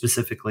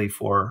specifically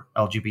for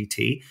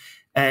LGBT,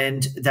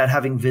 and that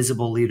having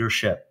visible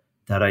leadership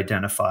that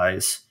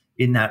identifies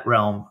in that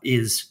realm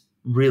is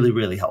really,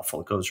 really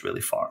helpful. It goes really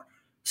far.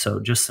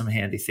 So just some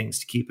handy things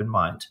to keep in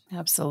mind.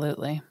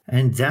 Absolutely.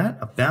 And that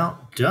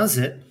about does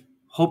it.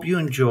 Hope you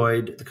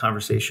enjoyed the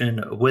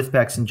conversation with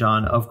Bex and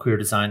John of Queer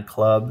Design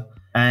Club.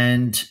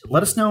 And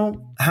let us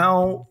know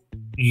how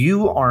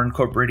you are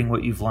incorporating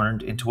what you've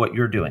learned into what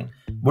you're doing.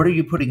 What are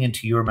you putting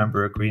into your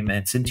member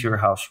agreements, into your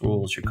house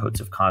rules, your codes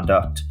of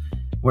conduct?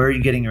 Where are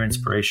you getting your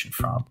inspiration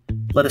from?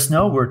 Let us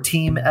know. We're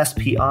Team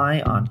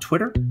SPI on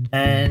Twitter,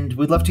 and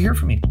we'd love to hear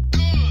from you.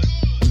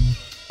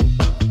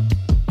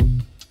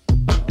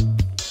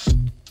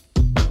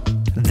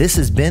 This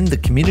has been The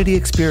Community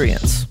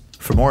Experience.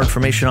 For more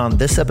information on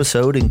this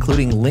episode,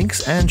 including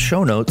links and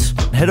show notes,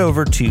 head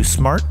over to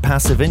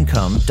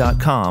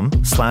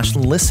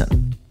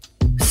smartpassiveincome.com/listen.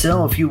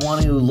 So if you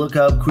want to look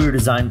up Queer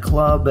Design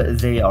Club,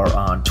 they are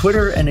on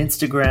Twitter and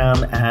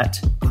Instagram at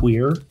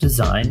Queer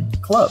Design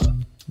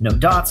Club. No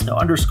dots, no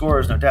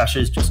underscores, no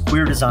dashes, just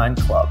Queer Design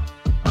Club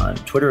on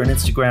Twitter and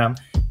Instagram.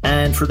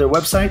 And for their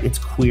website, it's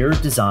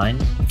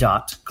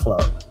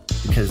queerdesign.club,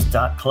 because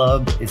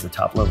 .club is a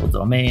top-level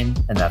domain,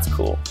 and that's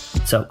cool.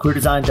 So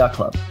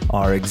queerdesign.club.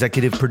 Our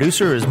executive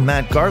producer is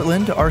Matt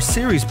Gartland. Our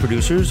series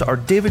producers are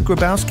David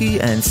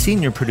Grabowski and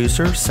senior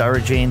producer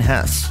Sarah Jane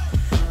Hess.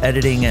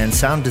 Editing and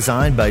sound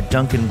design by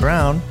Duncan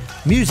Brown.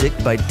 Music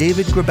by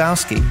David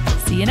Grabowski.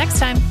 See you next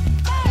time.